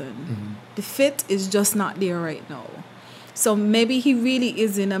person. The fit is just not there right now. So maybe he really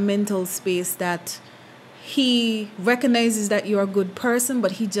is in a mental space that he recognizes that you're a good person,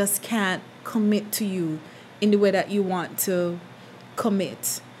 but he just can't commit to you in the way that you want to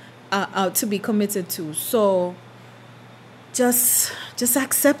commit, to be committed to. So just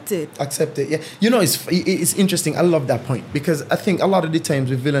accept it. Accept it, yeah. You know, it's interesting. I love that point, because I think a lot of the times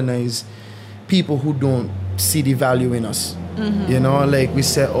we villainize people who don't see the value in us. You know, like we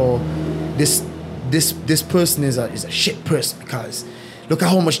say, oh, this person is a shit person because look at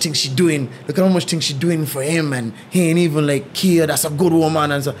how much things she's doing. Look at how much things she's doing for him, and he ain't even like care. That's a good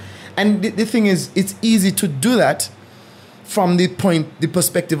woman, and so. And the thing is, it's easy to do that from the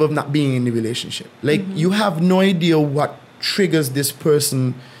perspective of not being in the relationship. Like, you have no idea what triggers this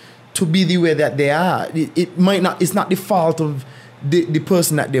person to be the way that they are. It might not. It's not the fault of the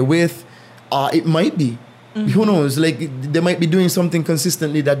person that they're with. It might be. Who knows? Like, they might be doing something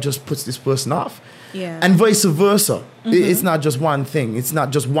consistently that just puts this person off. Yeah. And vice versa. It's not just one thing. It's not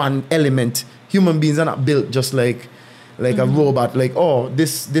just one element. Human beings are not built just like a robot. Like, oh,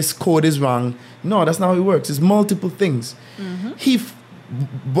 this code is wrong. No, that's not how it works. It's multiple things. He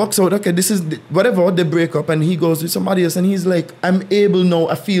works out, okay, this is whatever, they break up, and he goes with somebody else, and he's like, I'm able now,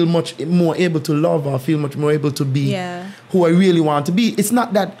 I feel much more able to love, or I feel much more able to be who I really want to be. It's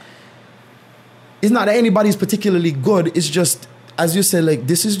not that anybody's particularly good. It's just, as you say, like,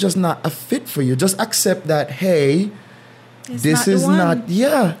 this is just not a fit for you. Just accept that, hey, this is not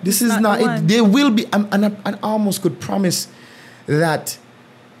it. There will be, and I almost could promise that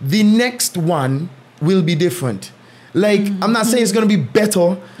the next one will be different. Like, I'm not saying it's going to be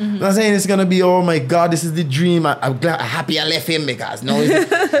better. I'm not saying it's going to be, oh my God, this is the dream. I'm happy I left him because, no,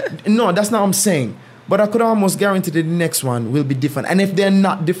 that's not what I'm saying. But I could almost guarantee that the next one will be different. And if they're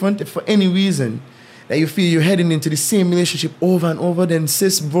not different, if for any reason that you feel you're heading into the same relationship over and over, then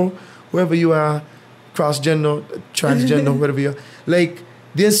sis, bro, whoever you are, cross-gender, transgender, whatever you are, like,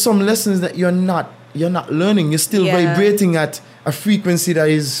 there's some lessons that you're not learning. You're still vibrating at a frequency that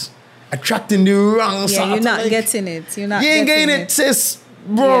is attracting the wrong sort. You're not getting it. You ain't getting it, sis,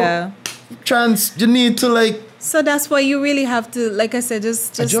 bro. Yeah. Trans, you need to, like. So that's why you really have to, like I said,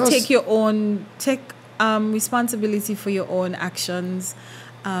 just take responsibility for your own actions.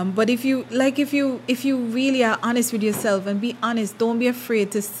 But if you really are honest with yourself, and be honest, don't be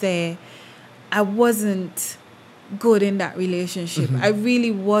afraid to say, I wasn't good in that relationship. I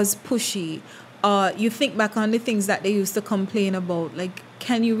really was pushy. You think back on the things that they used to complain about, like,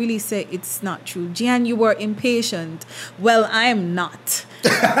 can you really say it's not true? Gian, you were impatient. Well, I am not.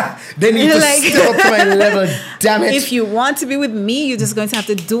 They need to step up my level, damn it. If you want to be with me, you're just going to have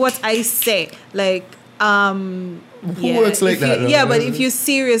to do what I say. Like, who works like that? But if you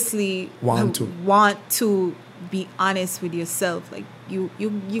seriously want to be honest with yourself, like,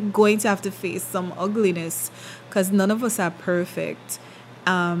 you're going to have to face some ugliness, because none of us are perfect.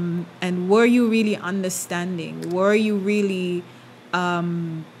 And were you really understanding? Were you really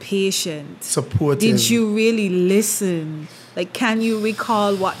patient? Supportive? Did you really listen? Like, can you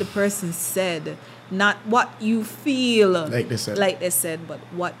recall what the person said? Not what you feel like they said, but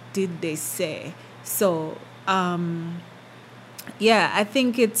what did they say? So, I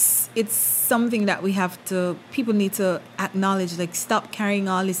think it's something that people need to acknowledge. Like, stop carrying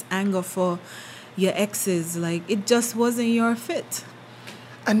all this anger for your exes. Like, it just wasn't your fit.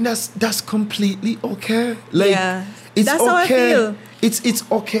 And that's completely okay. Like, it's that's okay. How I feel.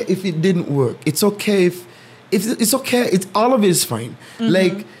 It's okay if it didn't work. It's okay if it's okay. It's all of it is fine.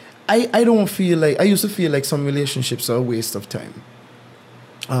 Like, I don't feel like, I used to feel like some relationships are a waste of time.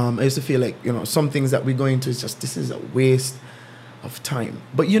 I used to feel like, some things that we go into is just, this is a waste of time.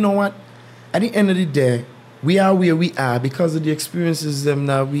 But you know what? At the end of the day, we are where we are because of the experiences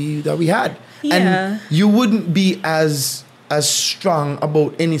that we had. Yeah. And you wouldn't be as strong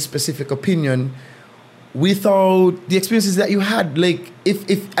about any specific opinion without the experiences that you had. Like,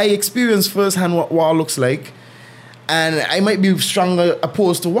 if I experience firsthand what war looks like, And I might be stronger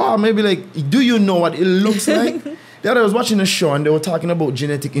opposed to wow. Maybe like, do you know what it looks like? The other day I was watching a show and they were talking about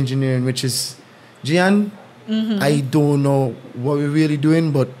genetic engineering, which is, Gian, I don't know what we're really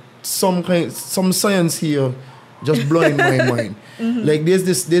doing, but some science here just blowing my mind. Like there's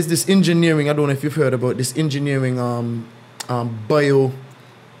this engineering, I don't know if you've heard about this engineering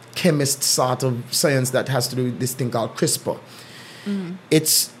biochemist sort of science that has to do with this thing called CRISPR.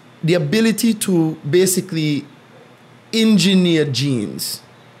 It's the ability to basically engineer genes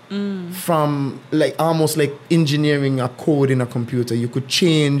from like almost like engineering a code in a computer. You could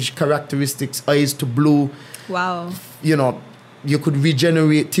change characteristics, eyes to blue. Wow. You know, you could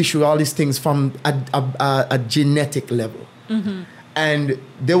regenerate tissue, all these things from a genetic level. And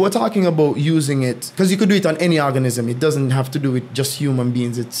they were talking about using it, because you could do it on any organism. It doesn't have to do with just human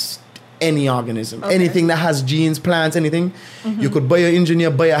beings. It's any organism. Okay. Anything that has genes, plants, anything. You could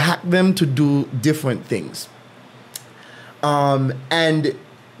bioengineer, biohack them to do different things. And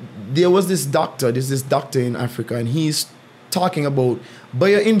there was this doctor in Africa, and he's talking about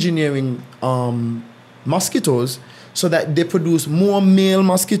bioengineering mosquitoes so that they produce more male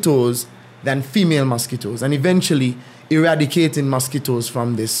mosquitoes than female mosquitoes, and eventually eradicating mosquitoes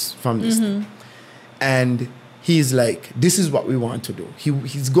from this thing. And he's like, this is what we want to do.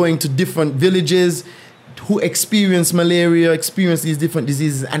 He's going to different villages who experience malaria, experience these different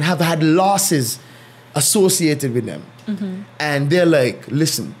diseases, and have had losses associated with them. And they're like,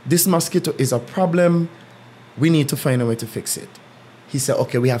 listen, this mosquito is a problem. We need to find a way to fix it. He said,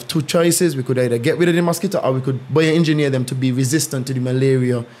 okay, we have two choices. We could either get rid of the mosquito or we could bioengineer them to be resistant to the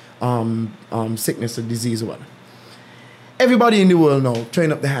malaria sickness or disease or whatever. Everybody in the world now,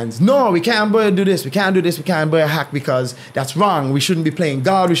 throwing up their hands. No, we can't do this. We can't do this. We can't hack because that's wrong. We shouldn't be playing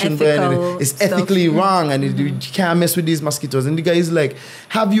God. We shouldn't be anything. It's ethically wrong, and you can't mess with these mosquitoes. And the guy is like,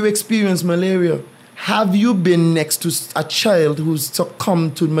 have you experienced malaria? Have you been next to a child who's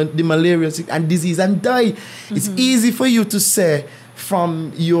succumbed to the malaria and disease and die? It's easy for you to say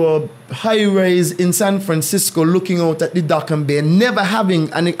from your high rise in San Francisco, looking out at the Dockham Bay, never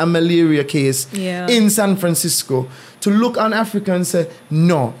having a malaria case in San Francisco, to look on Africa and say,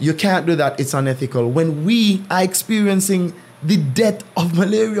 no, you can't do that. It's unethical. When we are experiencing the death of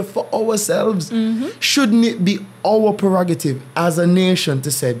malaria for ourselves, shouldn't it be our prerogative as a nation to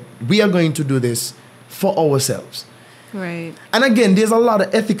say, we are going to do this for ourselves? Right. And again, there's a lot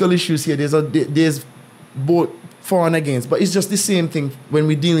of ethical issues here. There's both for and against, but it's just the same thing when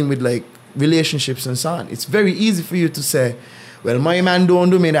we're dealing with like relationships and so on. It's very easy for you to say, well, my man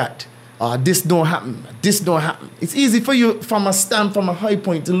don't do me that. This don't happen. This don't happen. It's easy for you from a high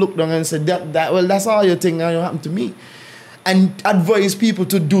point to look down and say well, that's all your thing that happened to me, and advise people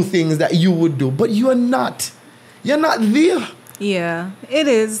to do things that you would do, but you're not there. Yeah, it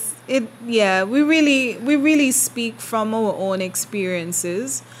is. We really speak from our own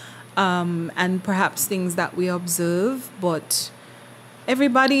experiences, and perhaps things that we observe, but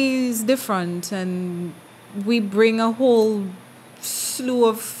everybody is different, and we bring a whole slew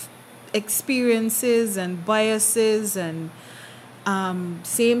of experiences and biases and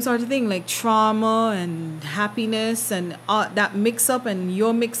same sort of thing, like trauma and happiness and that mix up, and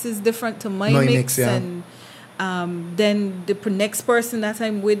your mix is different to my mix, and then the next person that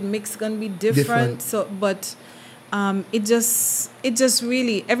I'm with mix gonna be different. So, but it just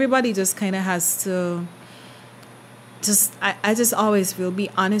really, everybody just kind of has to I just always feel, be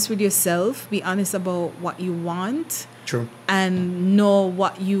honest with yourself, be honest about what you want. True. And know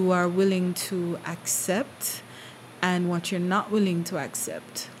what you are willing to accept and what you're not willing to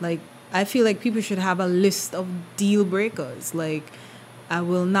accept. Like, I feel like people should have a list of deal breakers. Like, I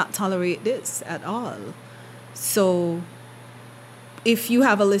will not tolerate this at all. So if you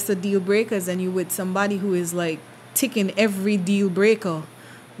have a list of deal breakers and you're with somebody who is like ticking every deal breaker,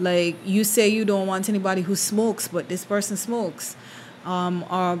 like you say you don't want anybody who smokes, but this person smokes,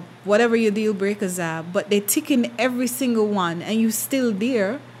 or whatever your deal breakers are, but they're ticking every single one and you still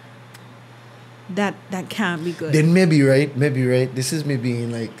there, that can't be good. Then maybe right, this is me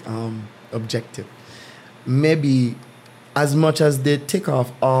being like objective. Maybe as much as they tick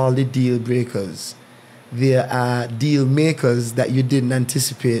off all the deal breakers, there are deal makers that you didn't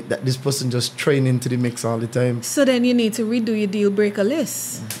anticipate, that this person just train into the mix all the time. So then you need to redo your deal breaker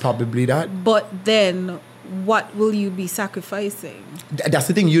list. Probably that. But then what will you be sacrificing? That's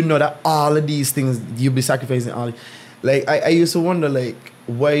the thing, you know, that all of these things you'll be sacrificing. All, like I used to wonder, like,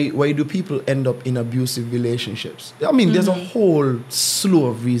 why do people end up in abusive relationships? I mean, there's a whole slew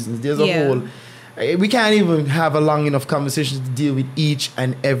of reasons. There's a whole, we can't even have a long enough conversation to deal with each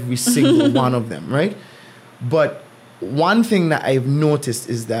and every single one of them, right? But one thing that I've noticed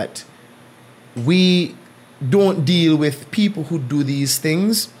is that we don't deal with people who do these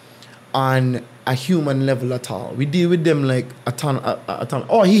things on a human level at all. We deal with them like a ton.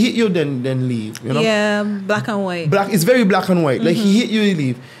 Oh, he hit you, then leave. You know? Yeah, black and white. It's very black and white. Like he hit you, he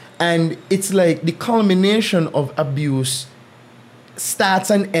leave, and it's like the culmination of abuse starts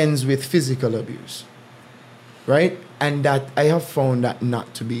and ends with physical abuse, right? And that I have found that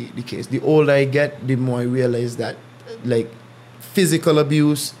not to be the case. The older I get, the more I realize that like physical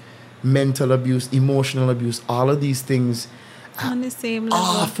abuse, mental abuse, emotional abuse, all of these things on the same level.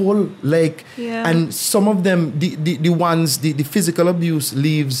 Awful. Like, yeah. And some of them, the physical abuse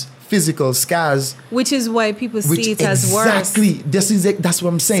leaves physical scars. Which is why people see it as worse. Exactly. That's what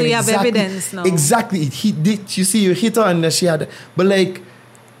I'm saying. So you have evidence now. Exactly. You see, you hit her and she had, but like,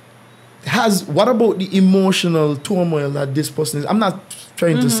 what about the emotional turmoil that this person is? I'm not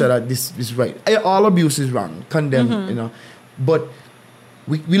trying to say that this is right. All abuse is wrong. Condemn, you know. But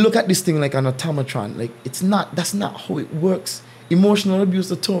we look at this thing like an automaton. Like, that's not how it works. Emotional abuse,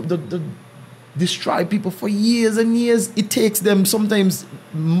 the destroy people for years and years. It takes them sometimes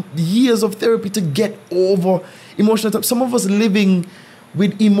years of therapy to get over emotional. Some of us living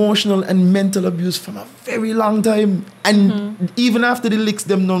with emotional and mental abuse for a very long time. And even after the licks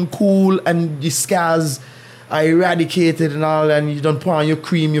them done cool and the scars are eradicated and all, and you don't pour on your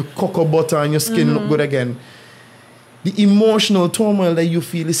cream, your cocoa butter, and your skin look good again, the emotional turmoil that you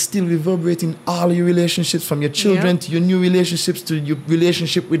feel is still reverberating all your relationships, from your children to your new relationships to your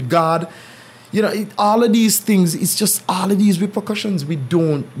relationship with God. You know, all of these things, it's just all of these repercussions. We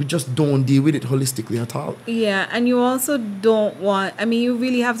just don't deal with it holistically at all. Yeah, and you also don't want, you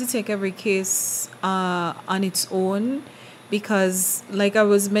really have to take every case on its own, because like I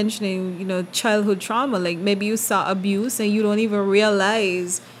was mentioning, childhood trauma, like maybe you saw abuse and you don't even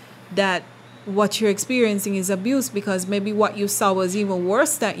realize that what you're experiencing is abuse, because maybe what you saw was even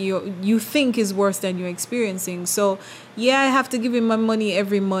worse that you think is worse than you're experiencing. So yeah, I have to give him my money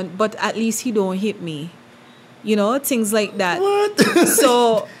every month, but at least he don't hit me, things like that. What?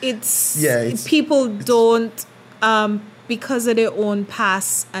 So it's people don't because of their own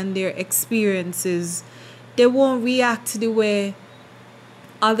past and their experiences, they won't react the way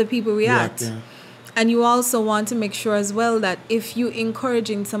other people react. Yeah. And you also want to make sure as well that if you're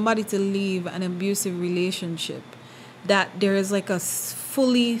encouraging somebody to leave an abusive relationship, that there is like a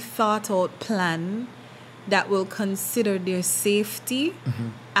fully thought out plan that will consider their safety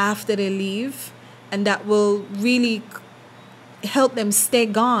after they leave, and that will really help them stay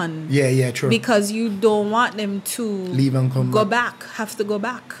gone. Yeah, true. Because you don't want them to leave and come back. Have to go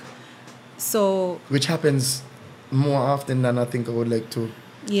back. So, which happens more often than I think I would like to.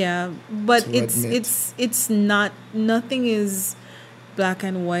 Yeah, but it's not, nothing is black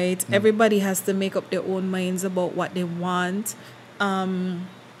and white. Everybody has to make up their own minds about what they want.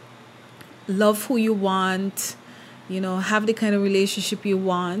 Love who you want, have the kind of relationship you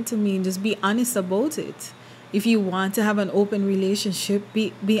want. Just be honest about it. If you want to have an open relationship,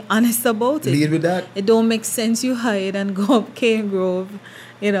 be honest about it. Lead with that. It don't make sense you hide and go up Cane Grove,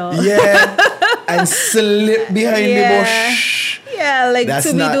 Yeah, and slip behind the bush. Yeah, like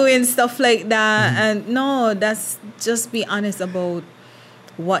that's to be doing stuff like that. And no, that's just be honest about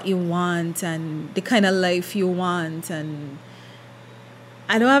what you want and the kind of life you want. And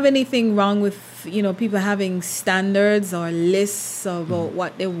I don't have anything wrong with, people having standards or lists about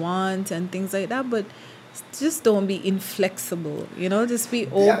what they want and things like that, but just don't be inflexible, just be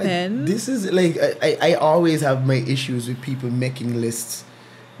open. This is like, I always have my issues with people making lists,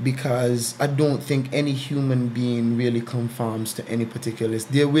 because I don't think any human being really conforms to any particular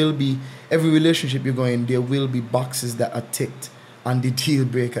list. There will be, every relationship you go in, there will be boxes that are ticked on the deal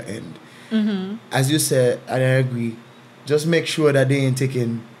breaker end. As you said, and I agree, just make sure that they ain't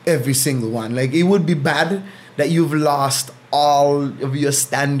taking every single one. Like, it would be bad that you've lost all of your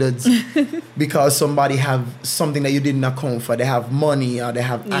standards because somebody have something that you didn't account for. They have money, or they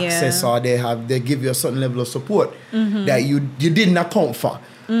have access, or they give you a certain level of support that you didn't account for.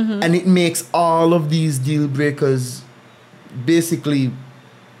 And it makes all of these deal breakers basically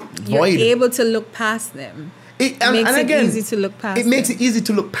void. You're able to look past them. It makes it easy to look past them. It makes it easy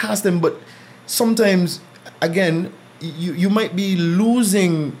to look past them, but sometimes, again, you might be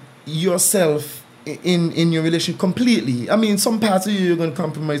losing yourself in your relationship completely. Some parts of you're going to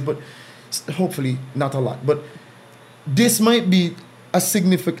compromise, but hopefully not a lot. But this might be a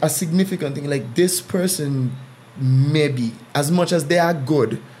significant thing. Like, this person, maybe, as much as they are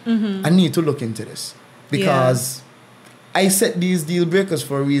good, I need to look into this, because I set these deal breakers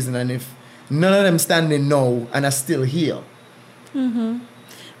for a reason, and if none of them standing now and are still here,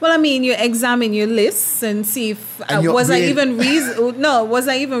 Well, I mean, you examine your lists and see if was I even reasonable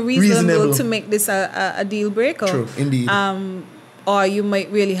Reasonable. to make this a deal breaker. True, indeed. Or you might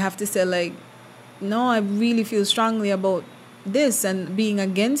really have to say like, no, I really feel strongly about this and being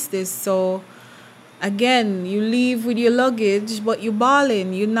against this. So again, you leave with your luggage, but you're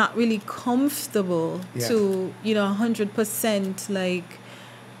balling. You're not really comfortable to 100% like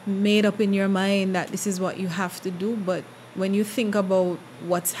made up in your mind that this is what you have to do. But when you think about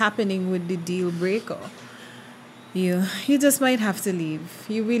what's happening with the deal breaker, you just might have to leave.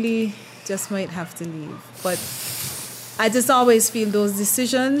 You really just might have to leave. But I just always feel those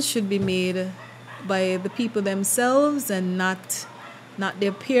decisions should be made by the people themselves and not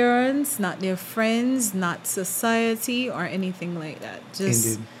their parents, not their friends, not society or anything like that.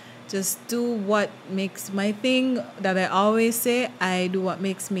 Just do what makes my thing that I always say. I do what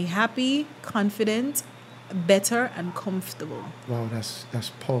makes me happy, confident, better, and comfortable. Wow, that's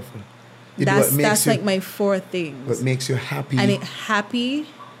powerful. That's like my 4 things. What makes you happy? And happy,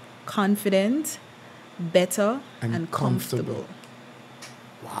 confident, better, and comfortable.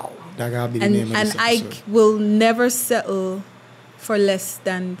 Wow, that gotta be the name of this episode. And I will never settle for less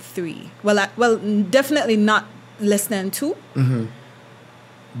than 3. Well, definitely not less than 2. Mm-hmm.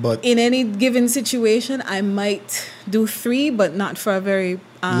 But in any given situation, I might do 3, but not for a very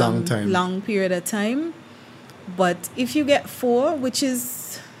long period of time. But if you get 4, which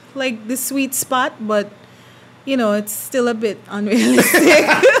is like the sweet spot, but it's still a bit unrealistic.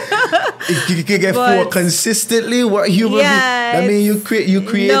 If you can get 4 consistently, what human being? I mean, you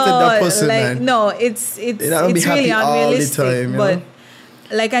created that person, man. No, it's really unrealistic. All the time, but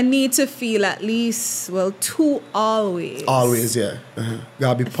like I need to feel at least 2 always. Always, yeah.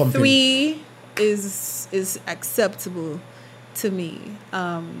 Gotta be pumping. 3 is acceptable to me.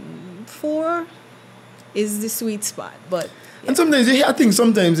 4 is the sweet spot, but and sometimes I think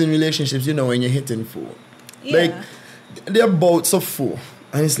sometimes in relationships, when you're hitting 4, like there are bouts of 4,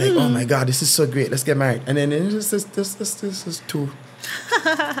 and it's like, oh my God, this is so great, let's get married, and then it's just this is 2. All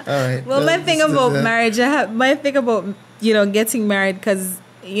right. Well, my thing about marriage, my thing about getting married, because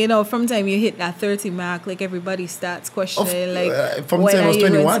from time you hit that 30 mark, like everybody starts questioning, from when time I was are you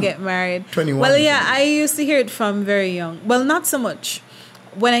 21. going to get married? 21. Well, yeah, I used to hear it from very young. Well, not so much.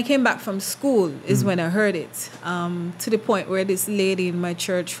 When I came back from school is when I heard it. To the point where this lady in my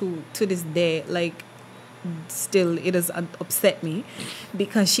church, who to this day, like, still it has upset me,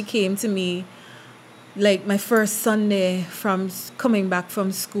 because she came to me like my first Sunday from coming back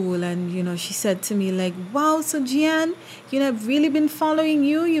from school, and she said to me like, wow, so Gian, I've really been following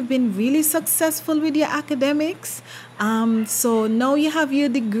you, you've been really successful with your academics, so now you have your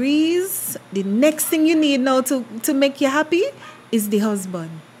degrees, the next thing you need now to make you happy is the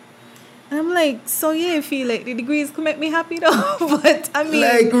husband. And I'm like, so yeah, I feel like the degrees could make me happy though. But I mean,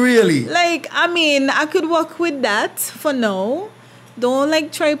 like really, I could work with that for now.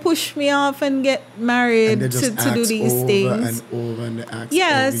 Don't try push me off and get married to do these things. And over and ask.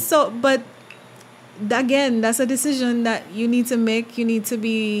 Yeah, so but again, that's a decision that you need to make. You need to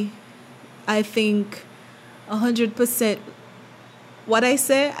be, I think, 100%. What I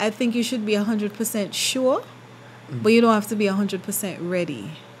say, I think you should be 100% sure, but you don't have to be 100%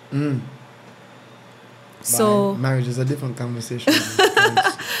 ready. So marriage is a different conversation.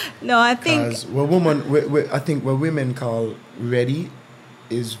 No, I think because what women call ready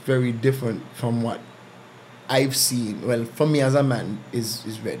is very different from what I've seen. Well, for me as a man,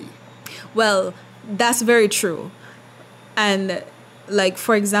 is ready. Well, that's very true. And like,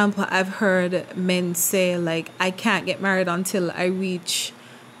 for example, I've heard men say like, I can't get married until I reach,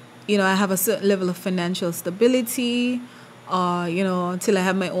 I have a certain level of financial stability, or until I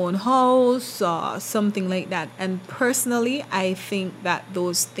have my own house or something like that. And personally, I think that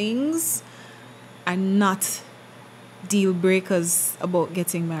those things are not deal breakers about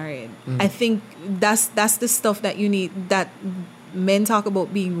getting married. I think that's the stuff that you need, that men talk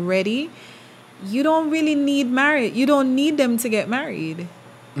about being ready. You don't really need married. You don't need them to get married,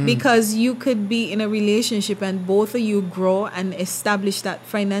 because you could be in a relationship and both of you grow and establish that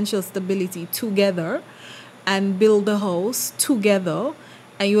financial stability together and build a house together,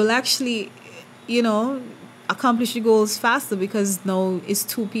 and you will actually, accomplish your goals faster, because now it's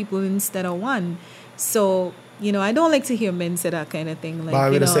 2 people instead of 1. So, I don't like to hear men say that kind of thing. Like,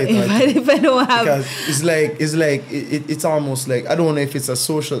 if I don't have, because it's almost like, I don't know if it's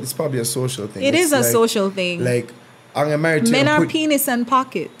it's probably a social thing. It's a social thing. Like, I'm married to men are penis and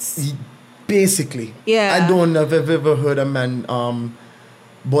pockets. Basically. Yeah. I don't know if I've ever heard a man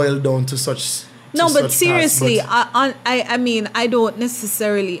boil down to such No, to but such seriously, paths, I mean, I don't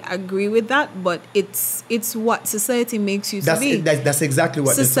necessarily agree with that, but it's what society makes you to be. That's exactly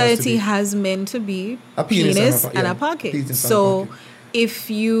what society has meant to be a penis and a pocket. So if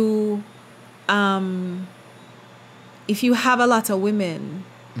you have a lot of women,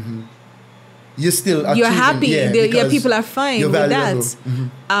 you're still you're happy. Yeah, people are fine with that.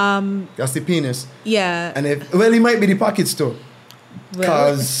 Mm-hmm. That's the penis. Yeah, and it might be the pockets too.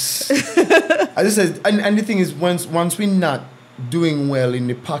 Because I just said, and the thing is, once we're not doing well in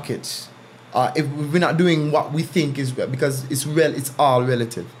the pockets, if we're not doing what we think is because it's all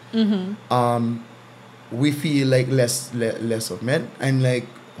relative. We feel like less of men, and like,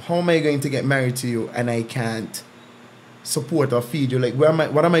 how am I going to get married to you and I can't support or feed you? Like,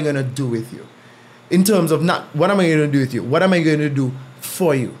 what am I going to do with you? In terms of not what am I going to do with you? What am I going to do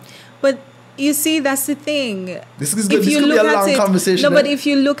for you? But you see, that's the thing. This could be a long conversation. No, but if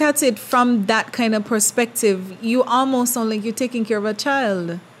you look at it from that kind of perspective, you almost sound like you're taking care of a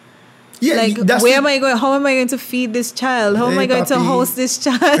child. Yeah, like, where am I going? How am I going to feed this child? How am I going to host this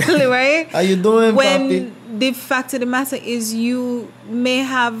child? Right? How you doing, when papi? The fact of the matter is, you may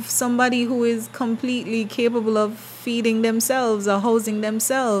have somebody who is completely capable of feeding themselves or housing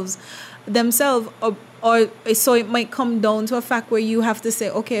themselves, or so it might come down to a fact where you have to say,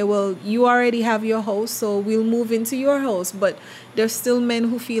 okay, well, you already have your house, so we'll move into your house. But there's still men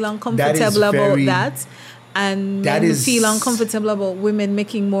who feel uncomfortable about that. And men who feel uncomfortable about women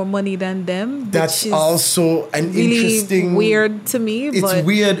making more money than them. That's also an really interesting, weird to me. It's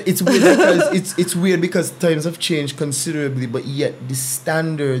weird. It's weird because it's weird because times have changed considerably, but yet the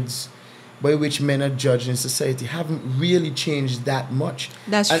standards by which men are judged in society haven't really changed that much.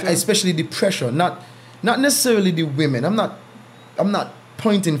 That's true. Especially the pressure, not necessarily the women. I'm not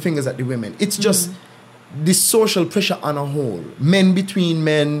pointing fingers at the women. It's just the social pressure on a whole. Men between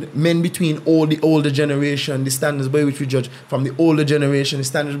all the older generation, the standards by which we judge from the older generation, the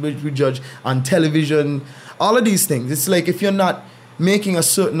standards by which we judge on television, all of these things. It's like, if you're not making a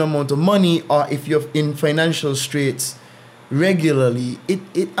certain amount of money, or if you're in financial straits regularly,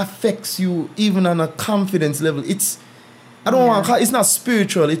 it affects you even on a confidence level. It's not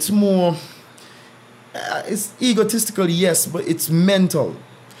spiritual, it's more it's egotistical, yes, but it's mental.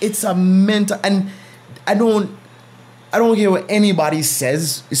 It's a mental, and I don't care what anybody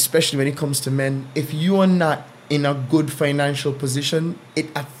says, especially when it comes to men. If you are not in a good financial position, it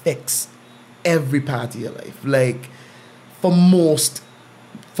affects every part of your life. Like,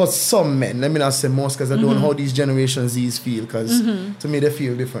 for some men, let me not say most, because I don't know how these generations these feel, because to me they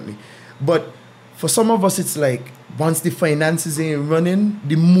feel differently. But for some of us, it's like, once the finances ain't running,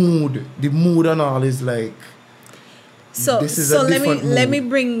 the mood and all is like, so let me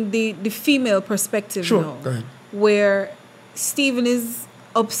bring the female perspective now. Go ahead. Where Stephen is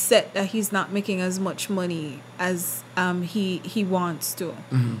upset that he's not making as much money as he wants to.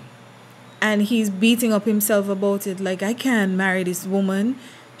 And he's beating up himself about it, like, I can't marry this woman.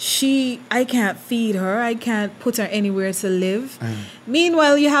 I can't feed her. I can't put her anywhere to live.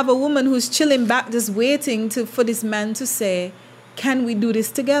 Meanwhile, you have a woman who's chilling back, just waiting for this man to say, can we do this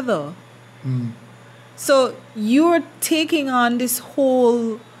together? So you're taking on this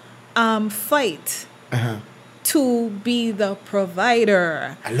whole fight to be the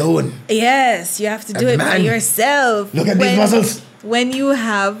provider. Alone. Yes, you have to do it by yourself. Look at these muscles. When you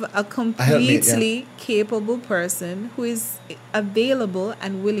have a completely capable person who is available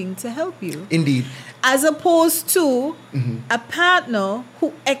and willing to help you. Indeed. As opposed to a partner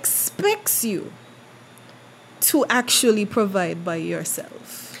who expects you to actually provide by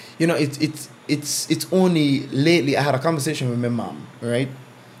yourself. You know, it's only lately I had a conversation with my mom, right?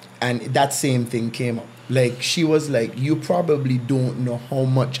 And that same thing came up. Like, she was like, you probably don't know how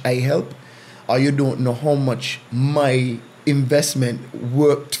much I help, or you don't know how much my investment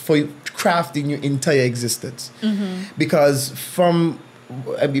worked for crafting your entire existence. Because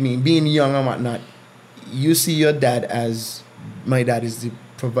being young and whatnot, you see your dad as, my dad is the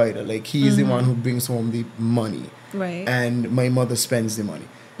provider. Like, he is the one who brings home the money. Right. And my mother spends the money.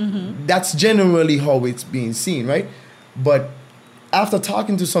 That's generally how it's being seen, right? But after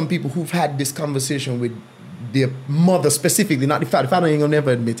talking to some people who've had this conversation with their mother specifically, not the father, ain't gonna never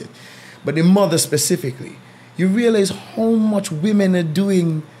admit it, but the mother specifically, you realize how much women are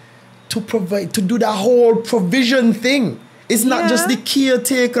doing to provide, to do that whole provision thing. It's not just the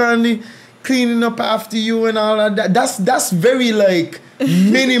caretaker and the cleaning up after you and all of that. That's very like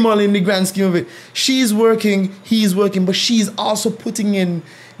minimal in the grand scheme of it. She's working, he's working, but she's also putting in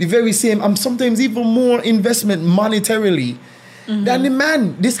the very same, sometimes even more investment monetarily than the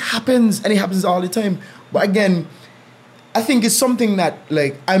man. This happens, and it happens all the time. But again, I think it's something that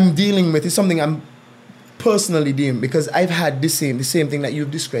like I'm dealing with. It's something I'm personally dealing because I've had the same thing that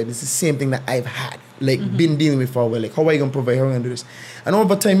you've described. It's the same thing that I've had, like been dealing with for a while. Like, how are you gonna provide? How are you gonna do this? And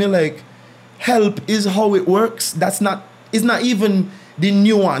over time, you're like, help is how it works. It's not even the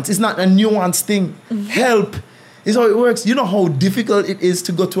nuance. It's not a nuanced thing. Help is how it works. You know how difficult it is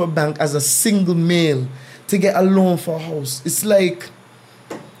to go to a bank as a single male to get a loan for a house. It's like.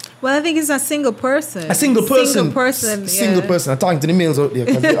 Well, I think it's a single person. Single person. I'm talking to the males out there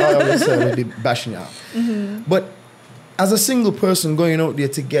because I always say they're bashing out. But as a single person going out there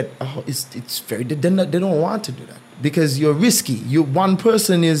to get a house, it's very. They don't want to do that because you're risky. One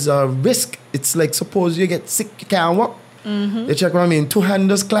person is a risk. It's like suppose you get sick, you can't walk. They check what I mean. 2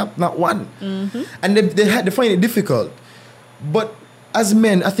 hands clap, not one. And they find it difficult. But as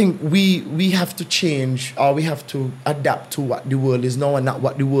men, I think we have to change or we have to adapt to what the world is now and not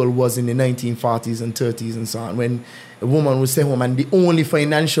what the world was in the 1940s and 30s and so on, when a woman would stay home and the only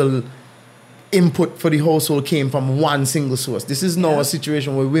financial input for the household came from one single source. This is now a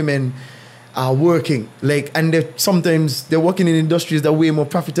situation where women are working, and sometimes they're working in industries that are way more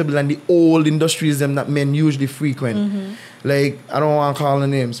profitable than the old industries that men usually frequent. I don't want to call the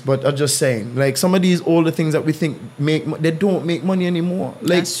names, but I'm just saying, some of these older things that we think they don't make money anymore.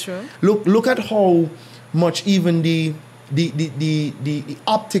 That's true. Look at how much even the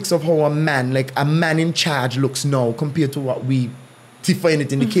optics of how a man in charge looks now compared to what we define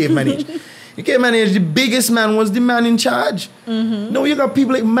it in the caveman age. The caveman age, the biggest man was the man in charge. Now you got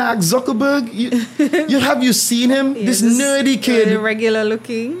people like Mark Zuckerberg. Have you seen him? Yeah, this nerdy kid. Irregular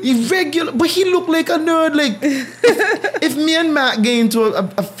looking. Irregular, but he looked like a nerd. If me and Mark get into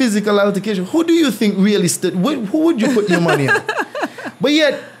a physical altercation, who do you think really stood? Who would you put your money on? But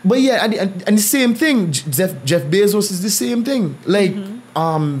yet, and the same thing. Jeff Bezos is the same thing.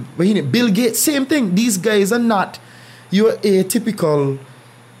 Bill Gates, same thing. These guys are not your atypical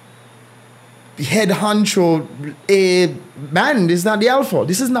head honcho man. This is not the alpha.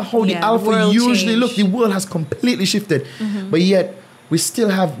 This is not how the alpha usually looks. The world has completely shifted. But yet we still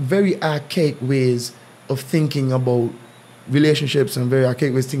have very archaic ways of thinking about relationships and very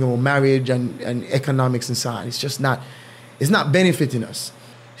archaic ways of thinking about marriage and economics and so on. It's not benefiting us.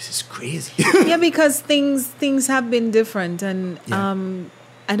 This is crazy. Yeah, because things have been different, and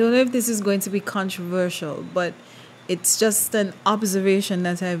I don't know if this is going to be controversial, but it's just an observation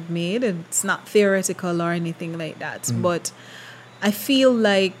that I've made. It's not theoretical or anything like that. But I feel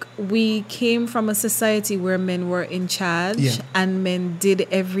like we came from a society where men were in charge and men did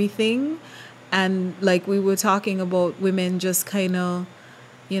everything. And like we were talking about, women just kind of,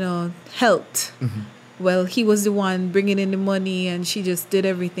 helped. Well, he was the one bringing in the money and she just did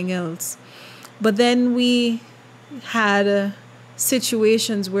everything else. But then we had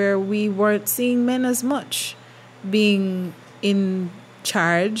situations where we weren't seeing men as much being in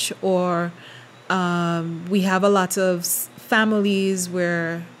charge, or we have a lot of families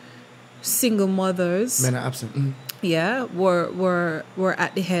where single mothers, men are absent. were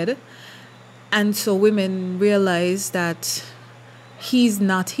at the head, and so women realize that he's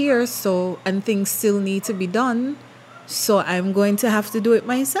not here, and things still need to be done, so I'm going to have to do it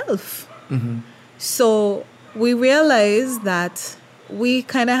myself. So we realize that we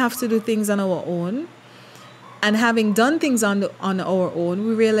kind of have to do things on our own. And having done things on our own,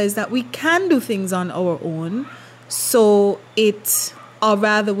 we realize that we can do things on our own. So or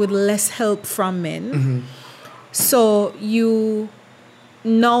rather with less help from men. So you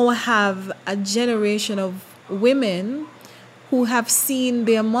now have a generation of women who have seen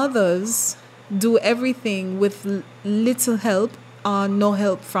their mothers do everything with little help or no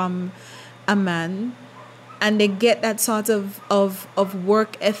help from a man. And they get that sort of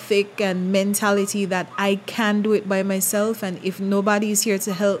work ethic and mentality that I can do it by myself. And if nobody is here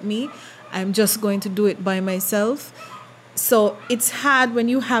to help me, I'm just going to do it by myself. So it's hard when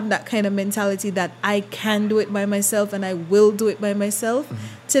you have that kind of mentality that I can do it by myself and I will do it by myself,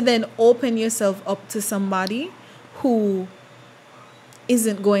 to then open yourself up to somebody who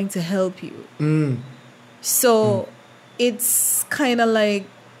isn't going to help you. So it's kind of like,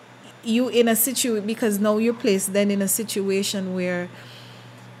 you in a situation, because now you're placed then in a situation where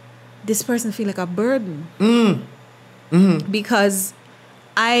this person feel like a burden. Because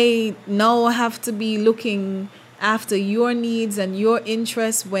I now have to be looking after your needs and your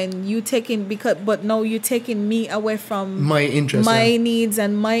interests when you but now you're taking me away from my interests, my needs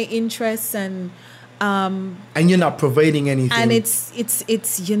and my interests, and you're not providing anything, and it's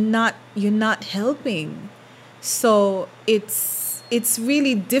you're not helping. So it's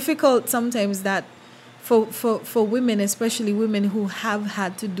really difficult sometimes that for women, especially women who have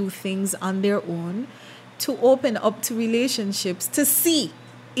had to do things on their own, to open up to relationships to see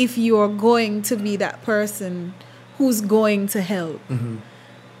if you're going to be that person who's going to help.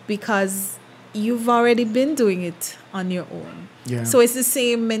 Because you've already been doing it on your own. Yeah. So it's the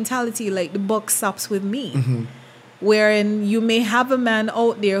same mentality, like the buck stops with me. Wherein you may have a man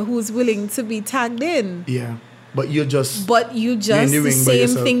out there who's willing to be tagged in. Yeah. But you just the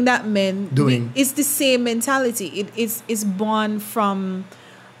same thing that men doing. It's the same mentality. It's born from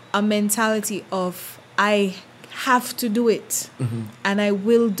a mentality of I have to do it, and I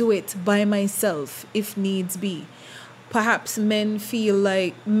will do it by myself if needs be. Perhaps men feel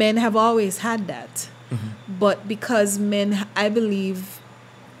like men have always had that, but because men have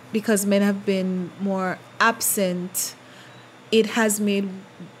been more absent, it has made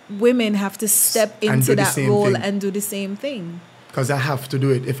women have to step into that role and do the same thing. Because I have to do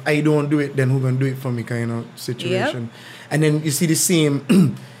it. If I don't do it, then who's going to do it for me kind of situation. Yep. And then you see the same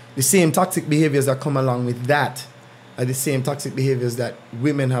the same toxic behaviors that come along with that are the same toxic behaviors that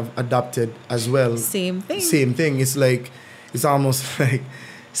women have adopted as well. Same thing. It's like, it's almost like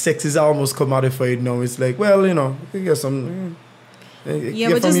sex is almost commodified now. It's like, well, you know, you get some... Yeah,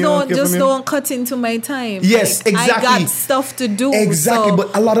 but don't cut into my time. Yes, like, exactly. I got stuff to do. Exactly, so.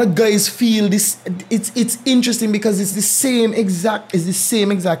 but a lot of guys feel this. It's interesting because it's the same exact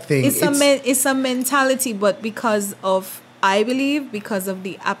thing. It's a mentality, but I believe because of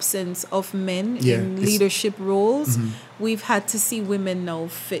the absence of men in leadership roles, we've had to see women now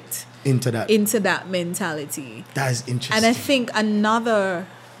fit into that mentality. That is interesting. And I think another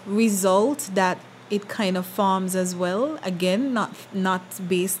result that it kind of forms as well, again, not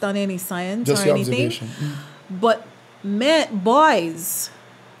based on any science just or anything, but boys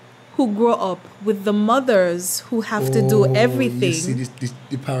who grow up with the mothers who have to do everything. You see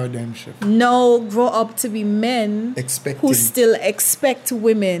the paradigm shift. Now grow up to be men who still expect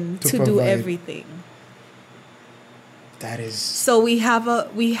women to do everything. That is... So we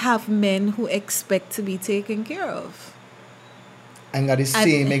have men who expect to be taken care of. And got the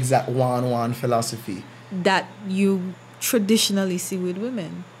same exact one philosophy that you traditionally see with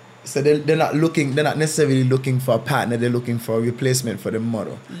women. So they're not necessarily looking for a partner, they're looking for a replacement for the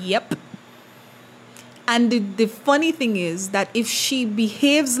mother. Yep. And the funny thing is that if she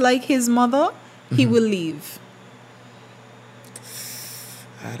behaves like his mother, he will leave.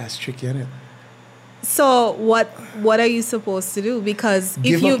 That's tricky, isn't it? So what are you supposed to do? Because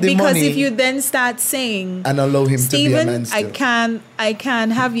if you then start saying and allow him to be a man still. I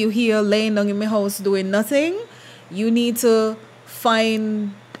can't have you here laying down in my house doing nothing. You need to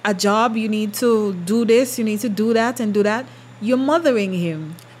find a job, you need to do this, you need to do that and do that. You're mothering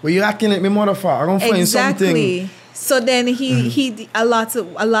him. Well, you're acting like my mother for. I don't find something. So then he a lot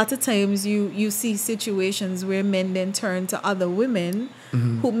of times you see situations where men then turn to other women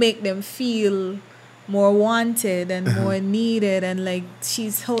who make them feel more wanted and more needed, and like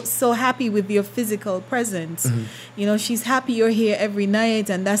she's so happy with your physical presence. You know, she's happy you're here every night,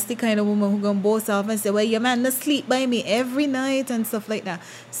 and that's the kind of woman who gonna boast off and say, well, your man does sleep by me every night and stuff like that.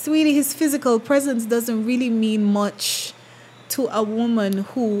 Sweetie, his physical presence doesn't really mean much to a woman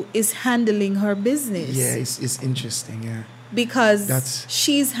who is handling her business. Yeah, it's interesting, yeah. Because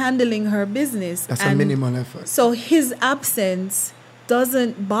she's handling her business. That's a minimal effort. So his absence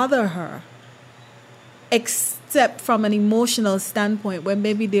doesn't bother her, except from an emotional standpoint where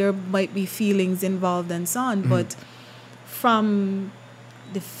maybe there might be feelings involved and so on. But from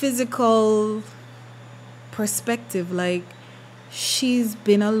the physical perspective, like, she's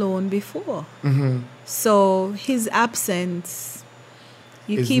been alone before. So his absence,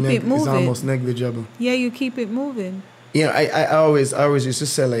 you keep it moving. It's almost negligible. Yeah, you keep it moving. Yeah, I always used to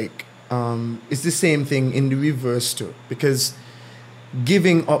say, like, it's the same thing in the reverse too. Because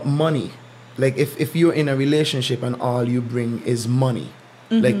giving up money, like if you're in a relationship and all you bring is money,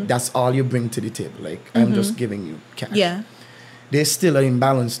 like that's all you bring to the table, like I'm just giving you cash. Yeah. There's still an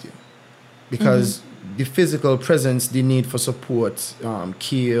imbalance there. Because the physical presence, the need for support,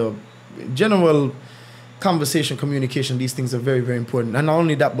 care, general conversation, communication, these things are very, very important. And not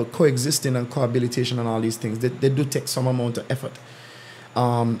only that, but coexisting and cohabilitation and all these things, they do take some amount of effort.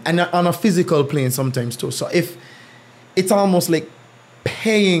 And on a physical plane sometimes too. So if it's almost like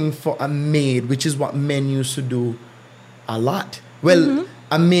paying for a maid, which is what men used to do a lot. Well,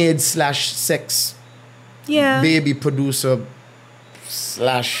 a maid / sex baby producer /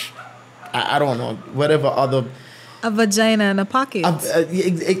 I don't know, whatever other... A vagina and a pocket. Well,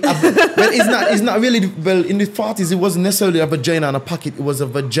 it's not really... Well, in the 40s, it wasn't necessarily a vagina and a pocket. It was a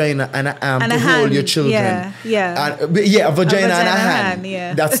vagina and an arm to hold your children. Yeah. A vagina and a hand.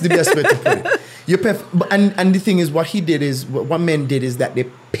 Yeah. That's the best way to put it. And the thing is, what men did is that they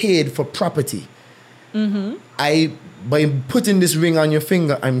paid for property By putting this ring on your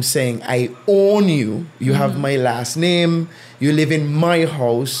finger, I'm saying I own you. You have my last name. You live in my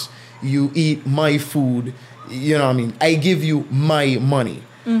house. You eat my food. You know what I mean? I give you my money.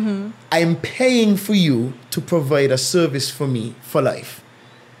 I'm paying for you to provide a service for me for life.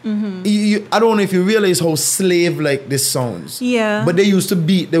 I don't know if you realize how slave-like this sounds. Yeah. But they used to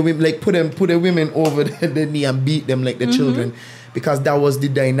beat the women, like put the women over the knee and beat them like the children, because that was the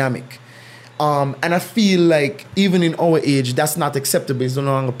dynamic. And I feel like even in our age, that's not acceptable. It's no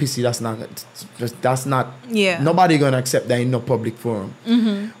longer PC. That's not. Yeah. Nobody gonna accept that in no public forum.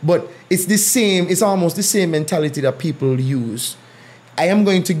 But it's the same. It's almost the same mentality that people use. I am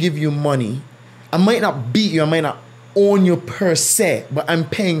going to give you money. I might not beat you. I might not own you per se, but I'm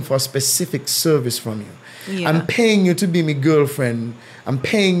paying for a specific service from you. Yeah. I'm paying you to be my girlfriend. I'm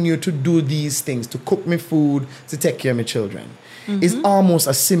paying you to do these things, to cook me food, to take care of my children. It's almost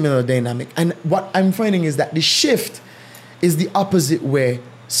a similar dynamic. And what I'm finding is that the shift is the opposite way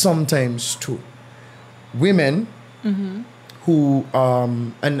sometimes too. Women who,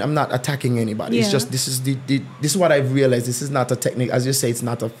 and I'm not attacking anybody. It's just, this is what I've realized. This is not a technique. As you say, it's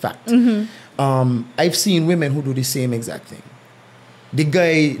not a fact. I've seen women who do the same exact thing. The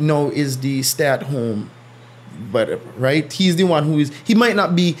guy now is the stay-at-home, but right? He's the one he might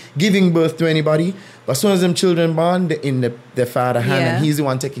not be giving birth to anybody, but as soon as them children born, they're in their father hand, and he's the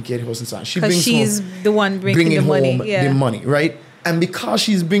one taking care of the house and so on. She's the one bringing the money. The money, right? And because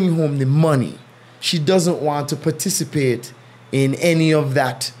she's bringing home the money, she doesn't want to participate in any of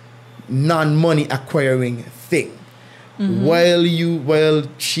that non-money acquiring thing. While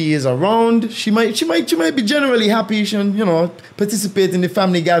she is around, she might be generally happy. She, participate in the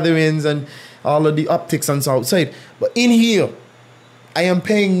family gatherings and all of the optics and so outside. But in here, I am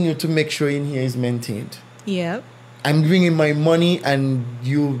paying you to make sure in here is maintained. Yeah. I'm bringing my money and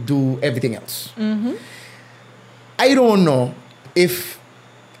you do everything else. I don't know if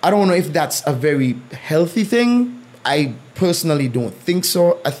that's a very healthy thing. I personally don't think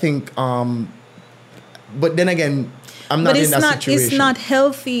so. I think, but then again, I'm not in that situation. It's not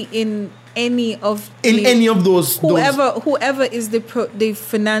healthy in any of those. Whoever is the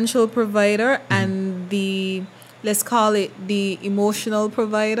financial provider and the, let's call it, the emotional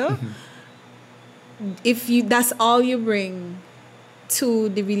provider. If that's all you bring to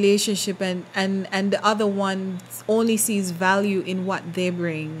the relationship, and the other one only sees value in what they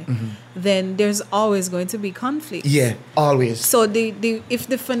bring, then there's always going to be conflict. Yeah, always. So if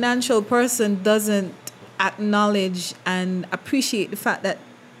the financial person doesn't acknowledge and appreciate the fact that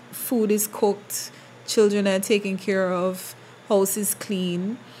food is cooked, children are taken care of, house is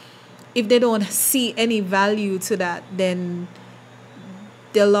clean, if they don't see any value to that, then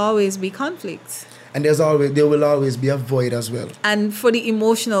there'll always be conflict. And there will always be a void as well. And for the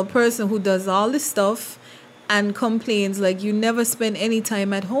emotional person who does all this stuff and complains like you never spend any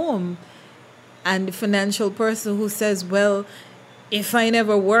time at home, and the financial person who says, well, if I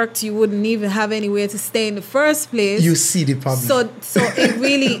never worked, you wouldn't even have anywhere to stay in the first place. You see the problem. So it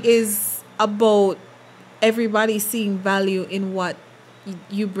really is about everybody seeing value in what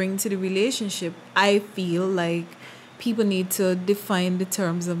you bring to the relationship. I feel like people need to define the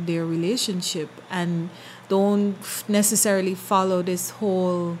terms of their relationship and don't necessarily follow this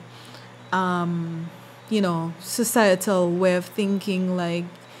whole, societal way of thinking, like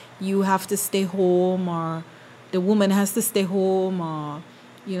you have to stay home, or the woman has to stay home, or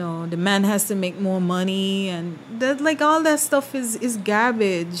the man has to make more money, and that, like, all that stuff is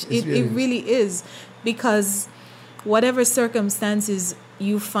garbage. It really is, because whatever circumstances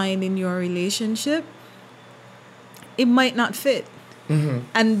you find in your relationship, it might not fit.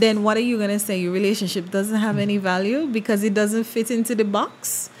 And then what are you going to say? Your relationship doesn't have any value because it doesn't fit into the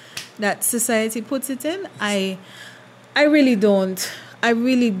box that society puts it in? I really don't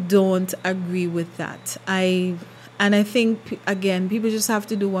agree with that. And I think, again, people just have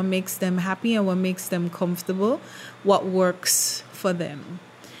to do what makes them happy and what makes them comfortable, what works for them.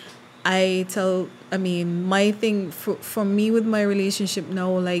 My thing for me with my relationship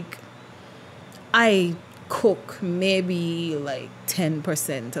now, like, I cook maybe like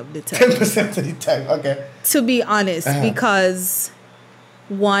 10% of the time. 10% of the time, okay. To be honest, because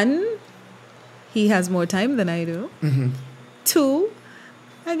one, he has more time than I do. Two,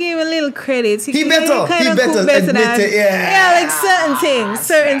 I gave him a little credit. He better admit it. Yeah, like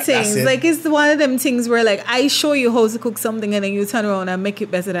certain things. Like, it's one of them things where, like, I show you how to cook something and then you turn around and make it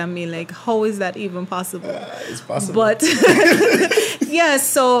better than me. Like, how is that even possible? It's possible. But yeah,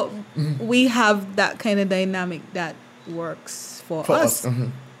 so we have that kind of dynamic that works for us.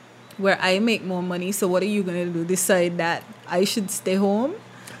 Where I make more money. So what are you gonna do? Decide that I should stay home?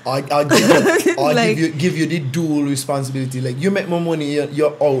 Like- give you the dual responsibility. Like you make more money,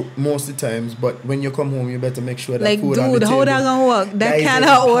 you're out most of the times, but when you come home, you better make sure that Like, food on the dude, how table. that gonna work? That is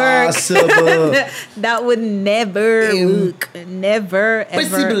cannot work. impossible. That would never work. Never,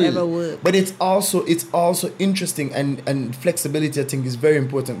 Possible. ever work. But it's also interesting, and flexibility, I think, is very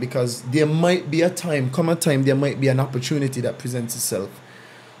important, because there might be a time there might be an opportunity that presents itself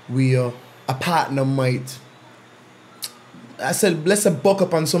where a partner might, I said, let's say, buck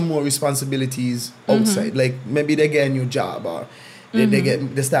up on some more responsibilities outside. Like maybe they get a new job, or they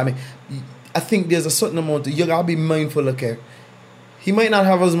get the stabbing. I think there's a certain amount you gotta be mindful. Okay, he might not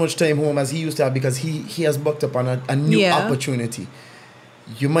have as much time home as he used to have because he has bucked up on a new opportunity.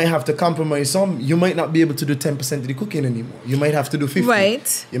 You might have to compromise some. You might not be able to do 10% of the cooking anymore. You might have to do 50.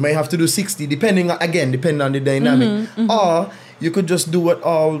 Right. You might have to do 60, depending on the dynamic. Or you could just do what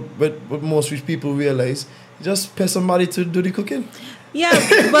most rich people realize. Just pay somebody to do the cooking. Yeah,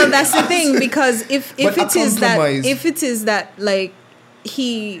 well, that's the thing, because if But a compromise. it is that like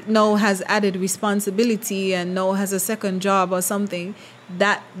he now has added responsibility and now has a second job or something,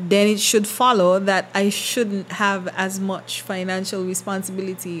 that then it should follow that I shouldn't have as much financial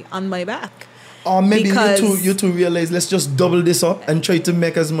responsibility on my back. Or maybe Because- you two realize, let's just double this up and try to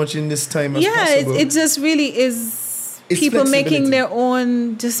make as much in this time as possible. it just really is. It's People making flexibility. their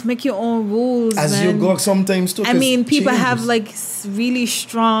own, just make your own rules. As man. you go sometimes too. I mean, people have changes. like really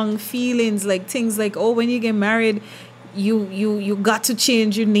strong feelings, like things like, oh, when you get married, you got to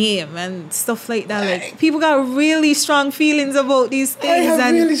change your name and stuff like that. Like people got really strong feelings about these I things, have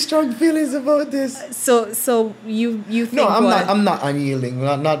and really strong feelings about this. so you think No, I'm what? not unyielding.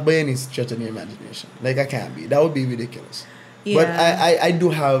 Not by any stretch of the imagination. Like I can't be. That would be ridiculous. But Yeah. I do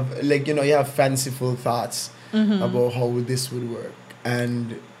have, like, you have fanciful thoughts about how this would work,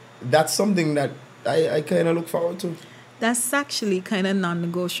 and that's something that I kind of look forward to. That's actually kind of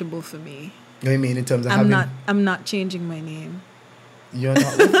non-negotiable for me. You know what I mean, in terms of I'm not changing my name. you're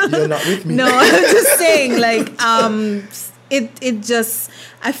not with me. No, I'm just saying, like, it just,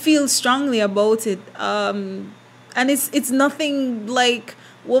 I feel strongly about it. And it's nothing like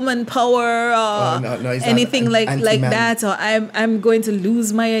woman power or no, it's anything not like anti-man. that, or I'm going to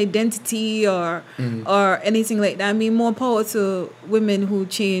lose my identity or anything like that. I mean, more power to women who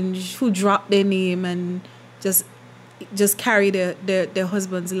drop their name and just carry their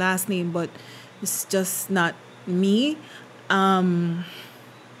husband's last name, but it's just not me. I'm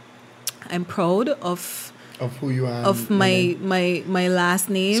proud of who you are, of my last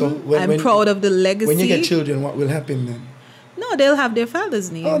name. So I'm proud of the legacy. When you get children, what will happen then? No, they'll have their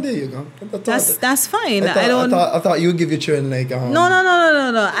father's name. Oh, there you go. That's fine. I thought you would give your children like No.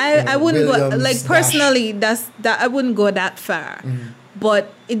 I wouldn't go Williams like dash. personally. That I wouldn't go that far.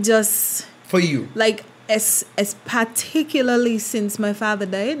 But it just for you. like as particularly since my father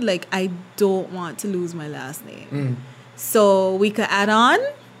died, like I don't want to lose my last name. So we could add on,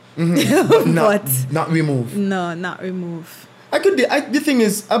 but Not remove. no, not remove. I could. The thing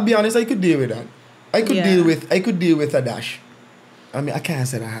is, I'll be honest. I could deal with that. I could deal with a dash. I mean, I can't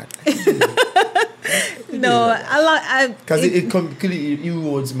say that. No, Because it completely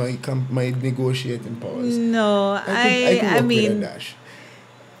erodes my negotiating powers. No, I I work mean, with a dash.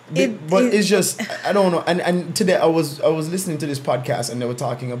 it- It's just, I don't know. And today I was listening to this podcast and they were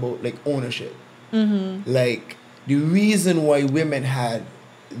talking about like ownership. Like the reason why women had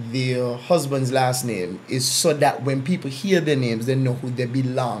their husband's last name is so that when people hear their names, they know who they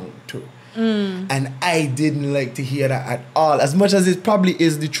belong to. And I didn't like to hear that at all. As much as it probably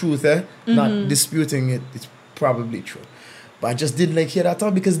is the truth, not disputing it, it's probably true. But I just didn't like hear that at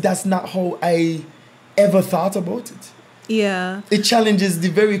all because that's not how I ever thought about it. yeah. It challenges the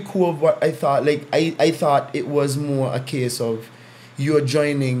very core of what I thought. Like I thought it was more a case of you're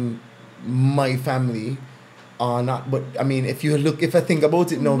joining my family or not. But I mean, if I think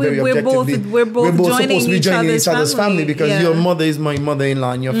about it now very objectively, we're both joining supposed to be each joining other's each other's family because yeah. your mother is my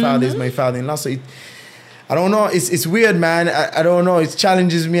mother-in-law and your father is my father-in-law. So I don't know. It's weird, man. I don't know. It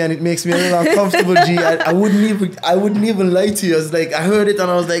challenges me and it makes me a little uncomfortable. G. I wouldn't even lie to you. It's like I heard it and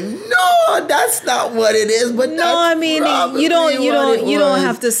I was like, no, that's not what it is. But No, I mean you don't was.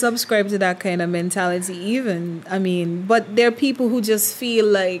 have to subscribe to that kind of mentality even. I mean, but there are people who just feel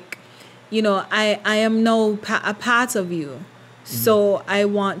like, I am now a part of you. So I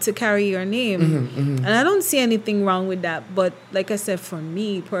want to carry your name. And I don't see anything wrong with that. But like I said, for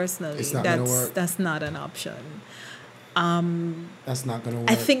me personally, It's not gonna work. that's not an option. That's not gonna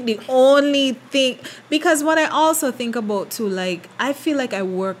work. I think the only thing, because what I also think about too, like I feel like I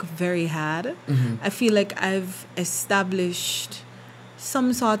work very hard. I feel like I've established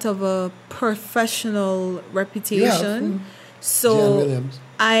some sort of a professional reputation. So Williams.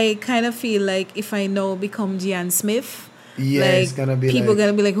 I kind of feel like if I now become Gian Smith, Yeah, like, it's gonna be people like,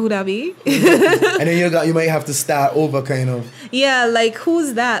 gonna be like, who that be? and then you might have to start over, kind of. Yeah, like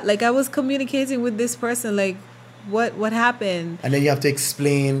who's that? Like I was communicating with this person, like what happened? And then you have to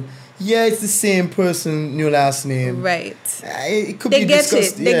explain. Yeah, it's the same person, new last name. Right. It could They be get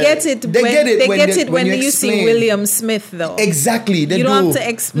discussed. it. They yeah. get it. They get it when you explain. see William Smith, though. Exactly. They you don't do. have to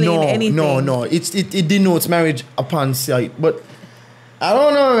explain anything. No. It denotes marriage upon sight. But I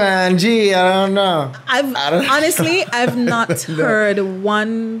don't know, man. Gee, I don't know. I've not heard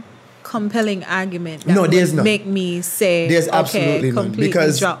one compelling argument that there's would none. make me say, There's absolutely none. completely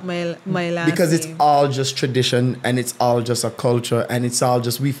Because drop my last because it's name. all just tradition and it's all just a culture and it's all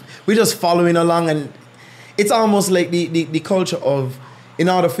just we're just following along, and it's almost like the culture of, in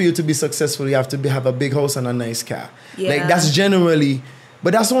order for you to be successful you have to have a big house and a nice car. Yeah. Like that's generally,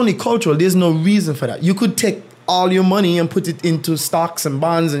 but that's only cultural. There's no reason for that. You could take all your money and put it into stocks and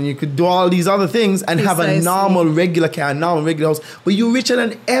bonds, and you could do all these other things and have a normal regular car, normal regular house, but you're richer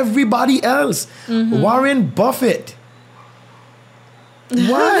than everybody else. Warren Buffett.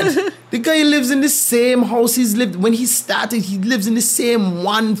 What? The guy lives in the same house he's lived when he started. He lives in the same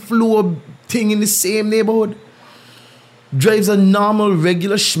one floor thing in the same neighborhood. Drives a normal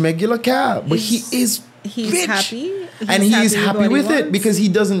regular schmegular car, but he's rich. Happy. He's happy with it wants. because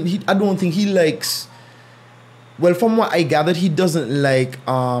I don't think he likes. Well, from what I gathered, he doesn't like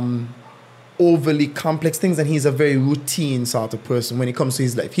overly complex things, and he's a very routine sort of person when it comes to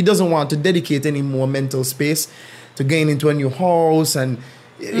his life. He doesn't want to dedicate any more mental space to getting into a new house, and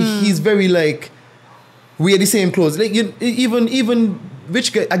he's very like, wear the same clothes. Like even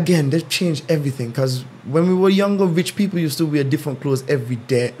rich guy, again, they've changed everything, because when we were younger, rich people used to wear different clothes every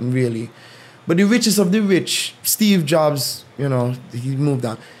day, really. But the richest of the rich, Steve Jobs, he moved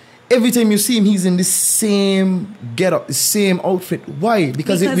on. Every time you see him, he's in the same getup, the same outfit. Why?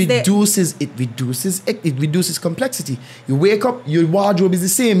 Because it reduces complexity. You wake up, your wardrobe is the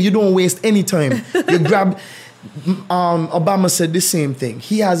same. You don't waste any time. You grab. Obama said the same thing.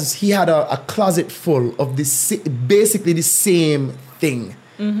 He had a closet full of basically the same thing,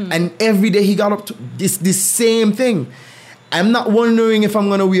 and every day he got up to this same thing. I'm not wondering if I'm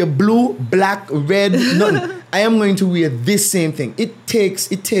gonna wear blue, black, red, none. I am going to wear this same thing. It takes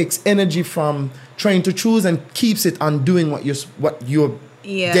energy from trying to choose and keeps it on doing what you're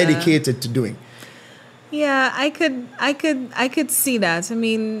dedicated to doing. Yeah, I could see that. I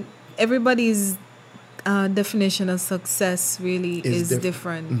mean, everybody's definition of success really is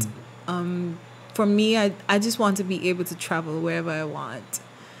different. For me, I just want to be able to travel wherever I want.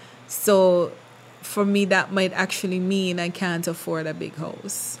 So for me, that might actually mean I can't afford a big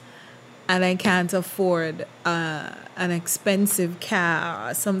house, and I can't afford an expensive car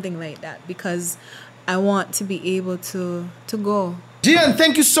or something like that, because I want to be able to go. Gian,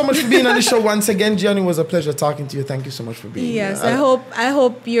 thank you so much for being on the show once again. Gian, it was a pleasure talking to you. Thank you so much for being here. Yes, I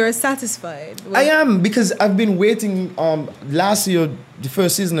hope you're satisfied. I am, because I've been waiting. Last year, the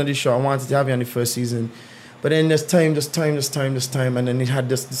first season of the show, I wanted to have you on the first season. But then there's time, and then it had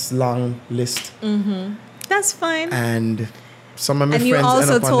this long list. That's fine. And some of my and friends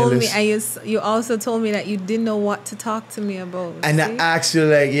end up on the list. You also told me that you didn't know what to talk to me about. And I asked you,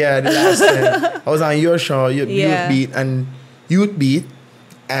 like, the last time I was on your show, Youth Beat,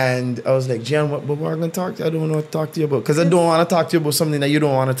 and I was like, Gian, what we're going to talk to you? I don't know what to talk to you about, because I don't want to talk to you about something that you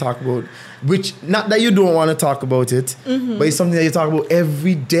don't want to talk about. Which, not that you don't want to talk about it, but it's something that you talk about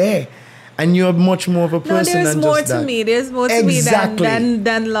every day. And you're much more of a person than just that. There's more to me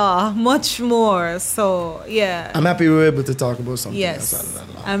than law. Much more. So, yeah. I'm happy we were able to talk about something else other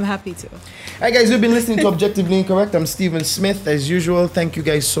than law. I'm happy to. Alright, guys, we've been listening to Objectively Incorrect. I'm Stephen Smith, as usual. Thank you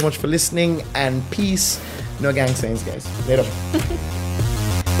guys so much for listening, and peace. No gang signs, guys. Later.